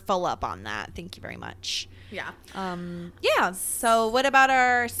 We're full up on that. Thank you very much. Yeah. Yeah. So what about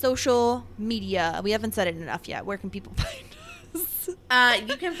our social media? We haven't said it enough yet. Where can people find us?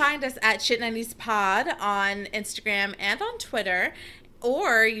 You can find us at Shit90s Pod on Instagram and on Twitter,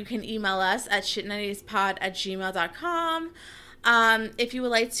 or you can email us at shit90spod@gmail.com. If you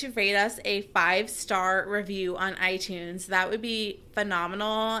would like to rate us a 5-star review on iTunes, that would be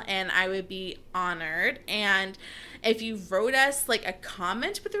phenomenal, and I would be honored. And if you wrote us like a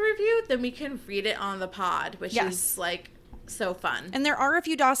comment with a review, then we can read it on the pod, which is like so fun. And there are a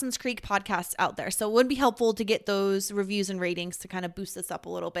few Dawson's Creek podcasts out there, so it would be helpful to get those reviews and ratings to kind of boost us up a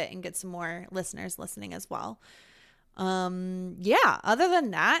little bit and get some more listeners listening as well. Other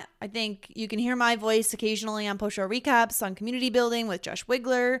than that, I think you can hear my voice occasionally on post show recaps on Community Building with Josh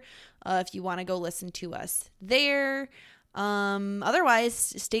Wigler, if you want to go listen to us there.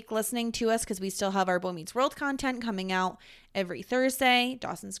 Otherwise, stick listening to us, because we still have our Boy Meets World content coming out every Thursday,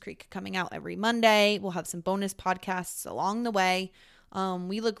 Dawson's Creek coming out every Monday. We'll have some bonus podcasts along the way.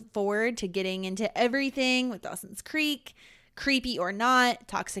 We look forward to getting into everything with Dawson's Creek, creepy or not,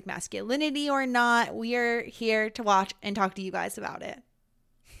 toxic masculinity or not. We are here to watch and talk to you guys about it.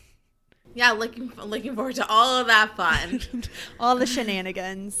 Yeah, looking forward to all of that fun. All the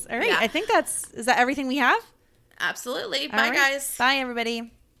shenanigans. All right, yeah. I think is that everything we have? Absolutely. Bye, guys. Bye,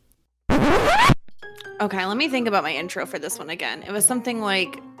 everybody. Okay, let me think about my intro for this one again. It was something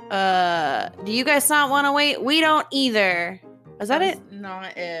like, do you guys not want to wait? We don't either. Was that it?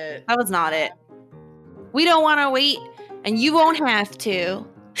 Not it. That was not it. We don't want to wait, and you won't have to.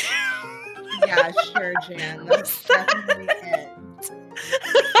 Yeah, sure, Jan. That's definitely it.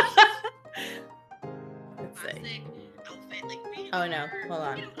 Let's see. Oh, no. Hold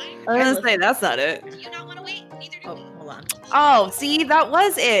on. I was going to say, that's not it. Do you not want to wait? Neither do we. Hold on. Oh, see, that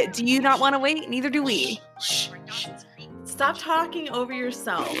was it. Do you not want to wait? Neither do we. Stop talking over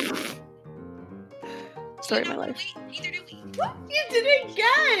yourself. Story of my life. Neither do we. You did it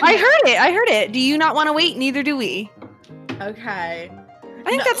again. I heard it. Do you not want to wait? Neither do we. Okay. I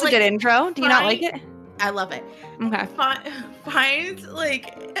think that's a good intro. Do you not like it? I love it. Okay. Find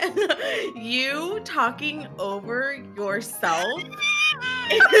like you talking over yourself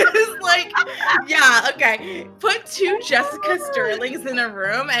is like, yeah, okay. Put 2 Jessica Sterlings in a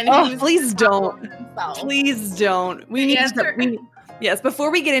room and please don't. Please don't. We need to. Yes,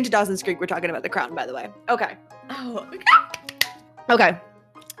 before we get into Dawson's Creek, we're talking about The Crown, by the way. Okay. Oh. Okay.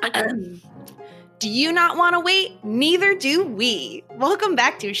 Do you not want to wait? Neither do we. Welcome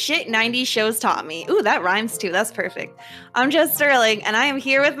back to Shit 90s Shows Taught Me. Ooh, that rhymes too. That's perfect. I'm Jess Sterling, and I am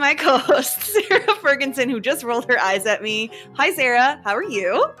here with my co-host, Sarah Ferguson, who just rolled her eyes at me. Hi, Sarah. How are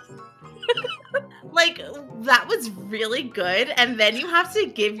you? Like, that was really good, and then you have to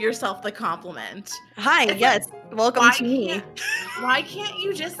give yourself the compliment. Hi, it's yes. Like, welcome to me. Why can't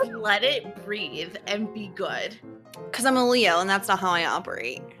you just let it breathe and be good? Because I'm a Leo, and that's not how I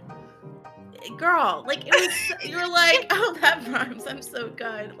operate. Girl, like, it was, you're like, oh, that rhymes, I'm so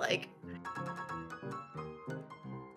good. Like,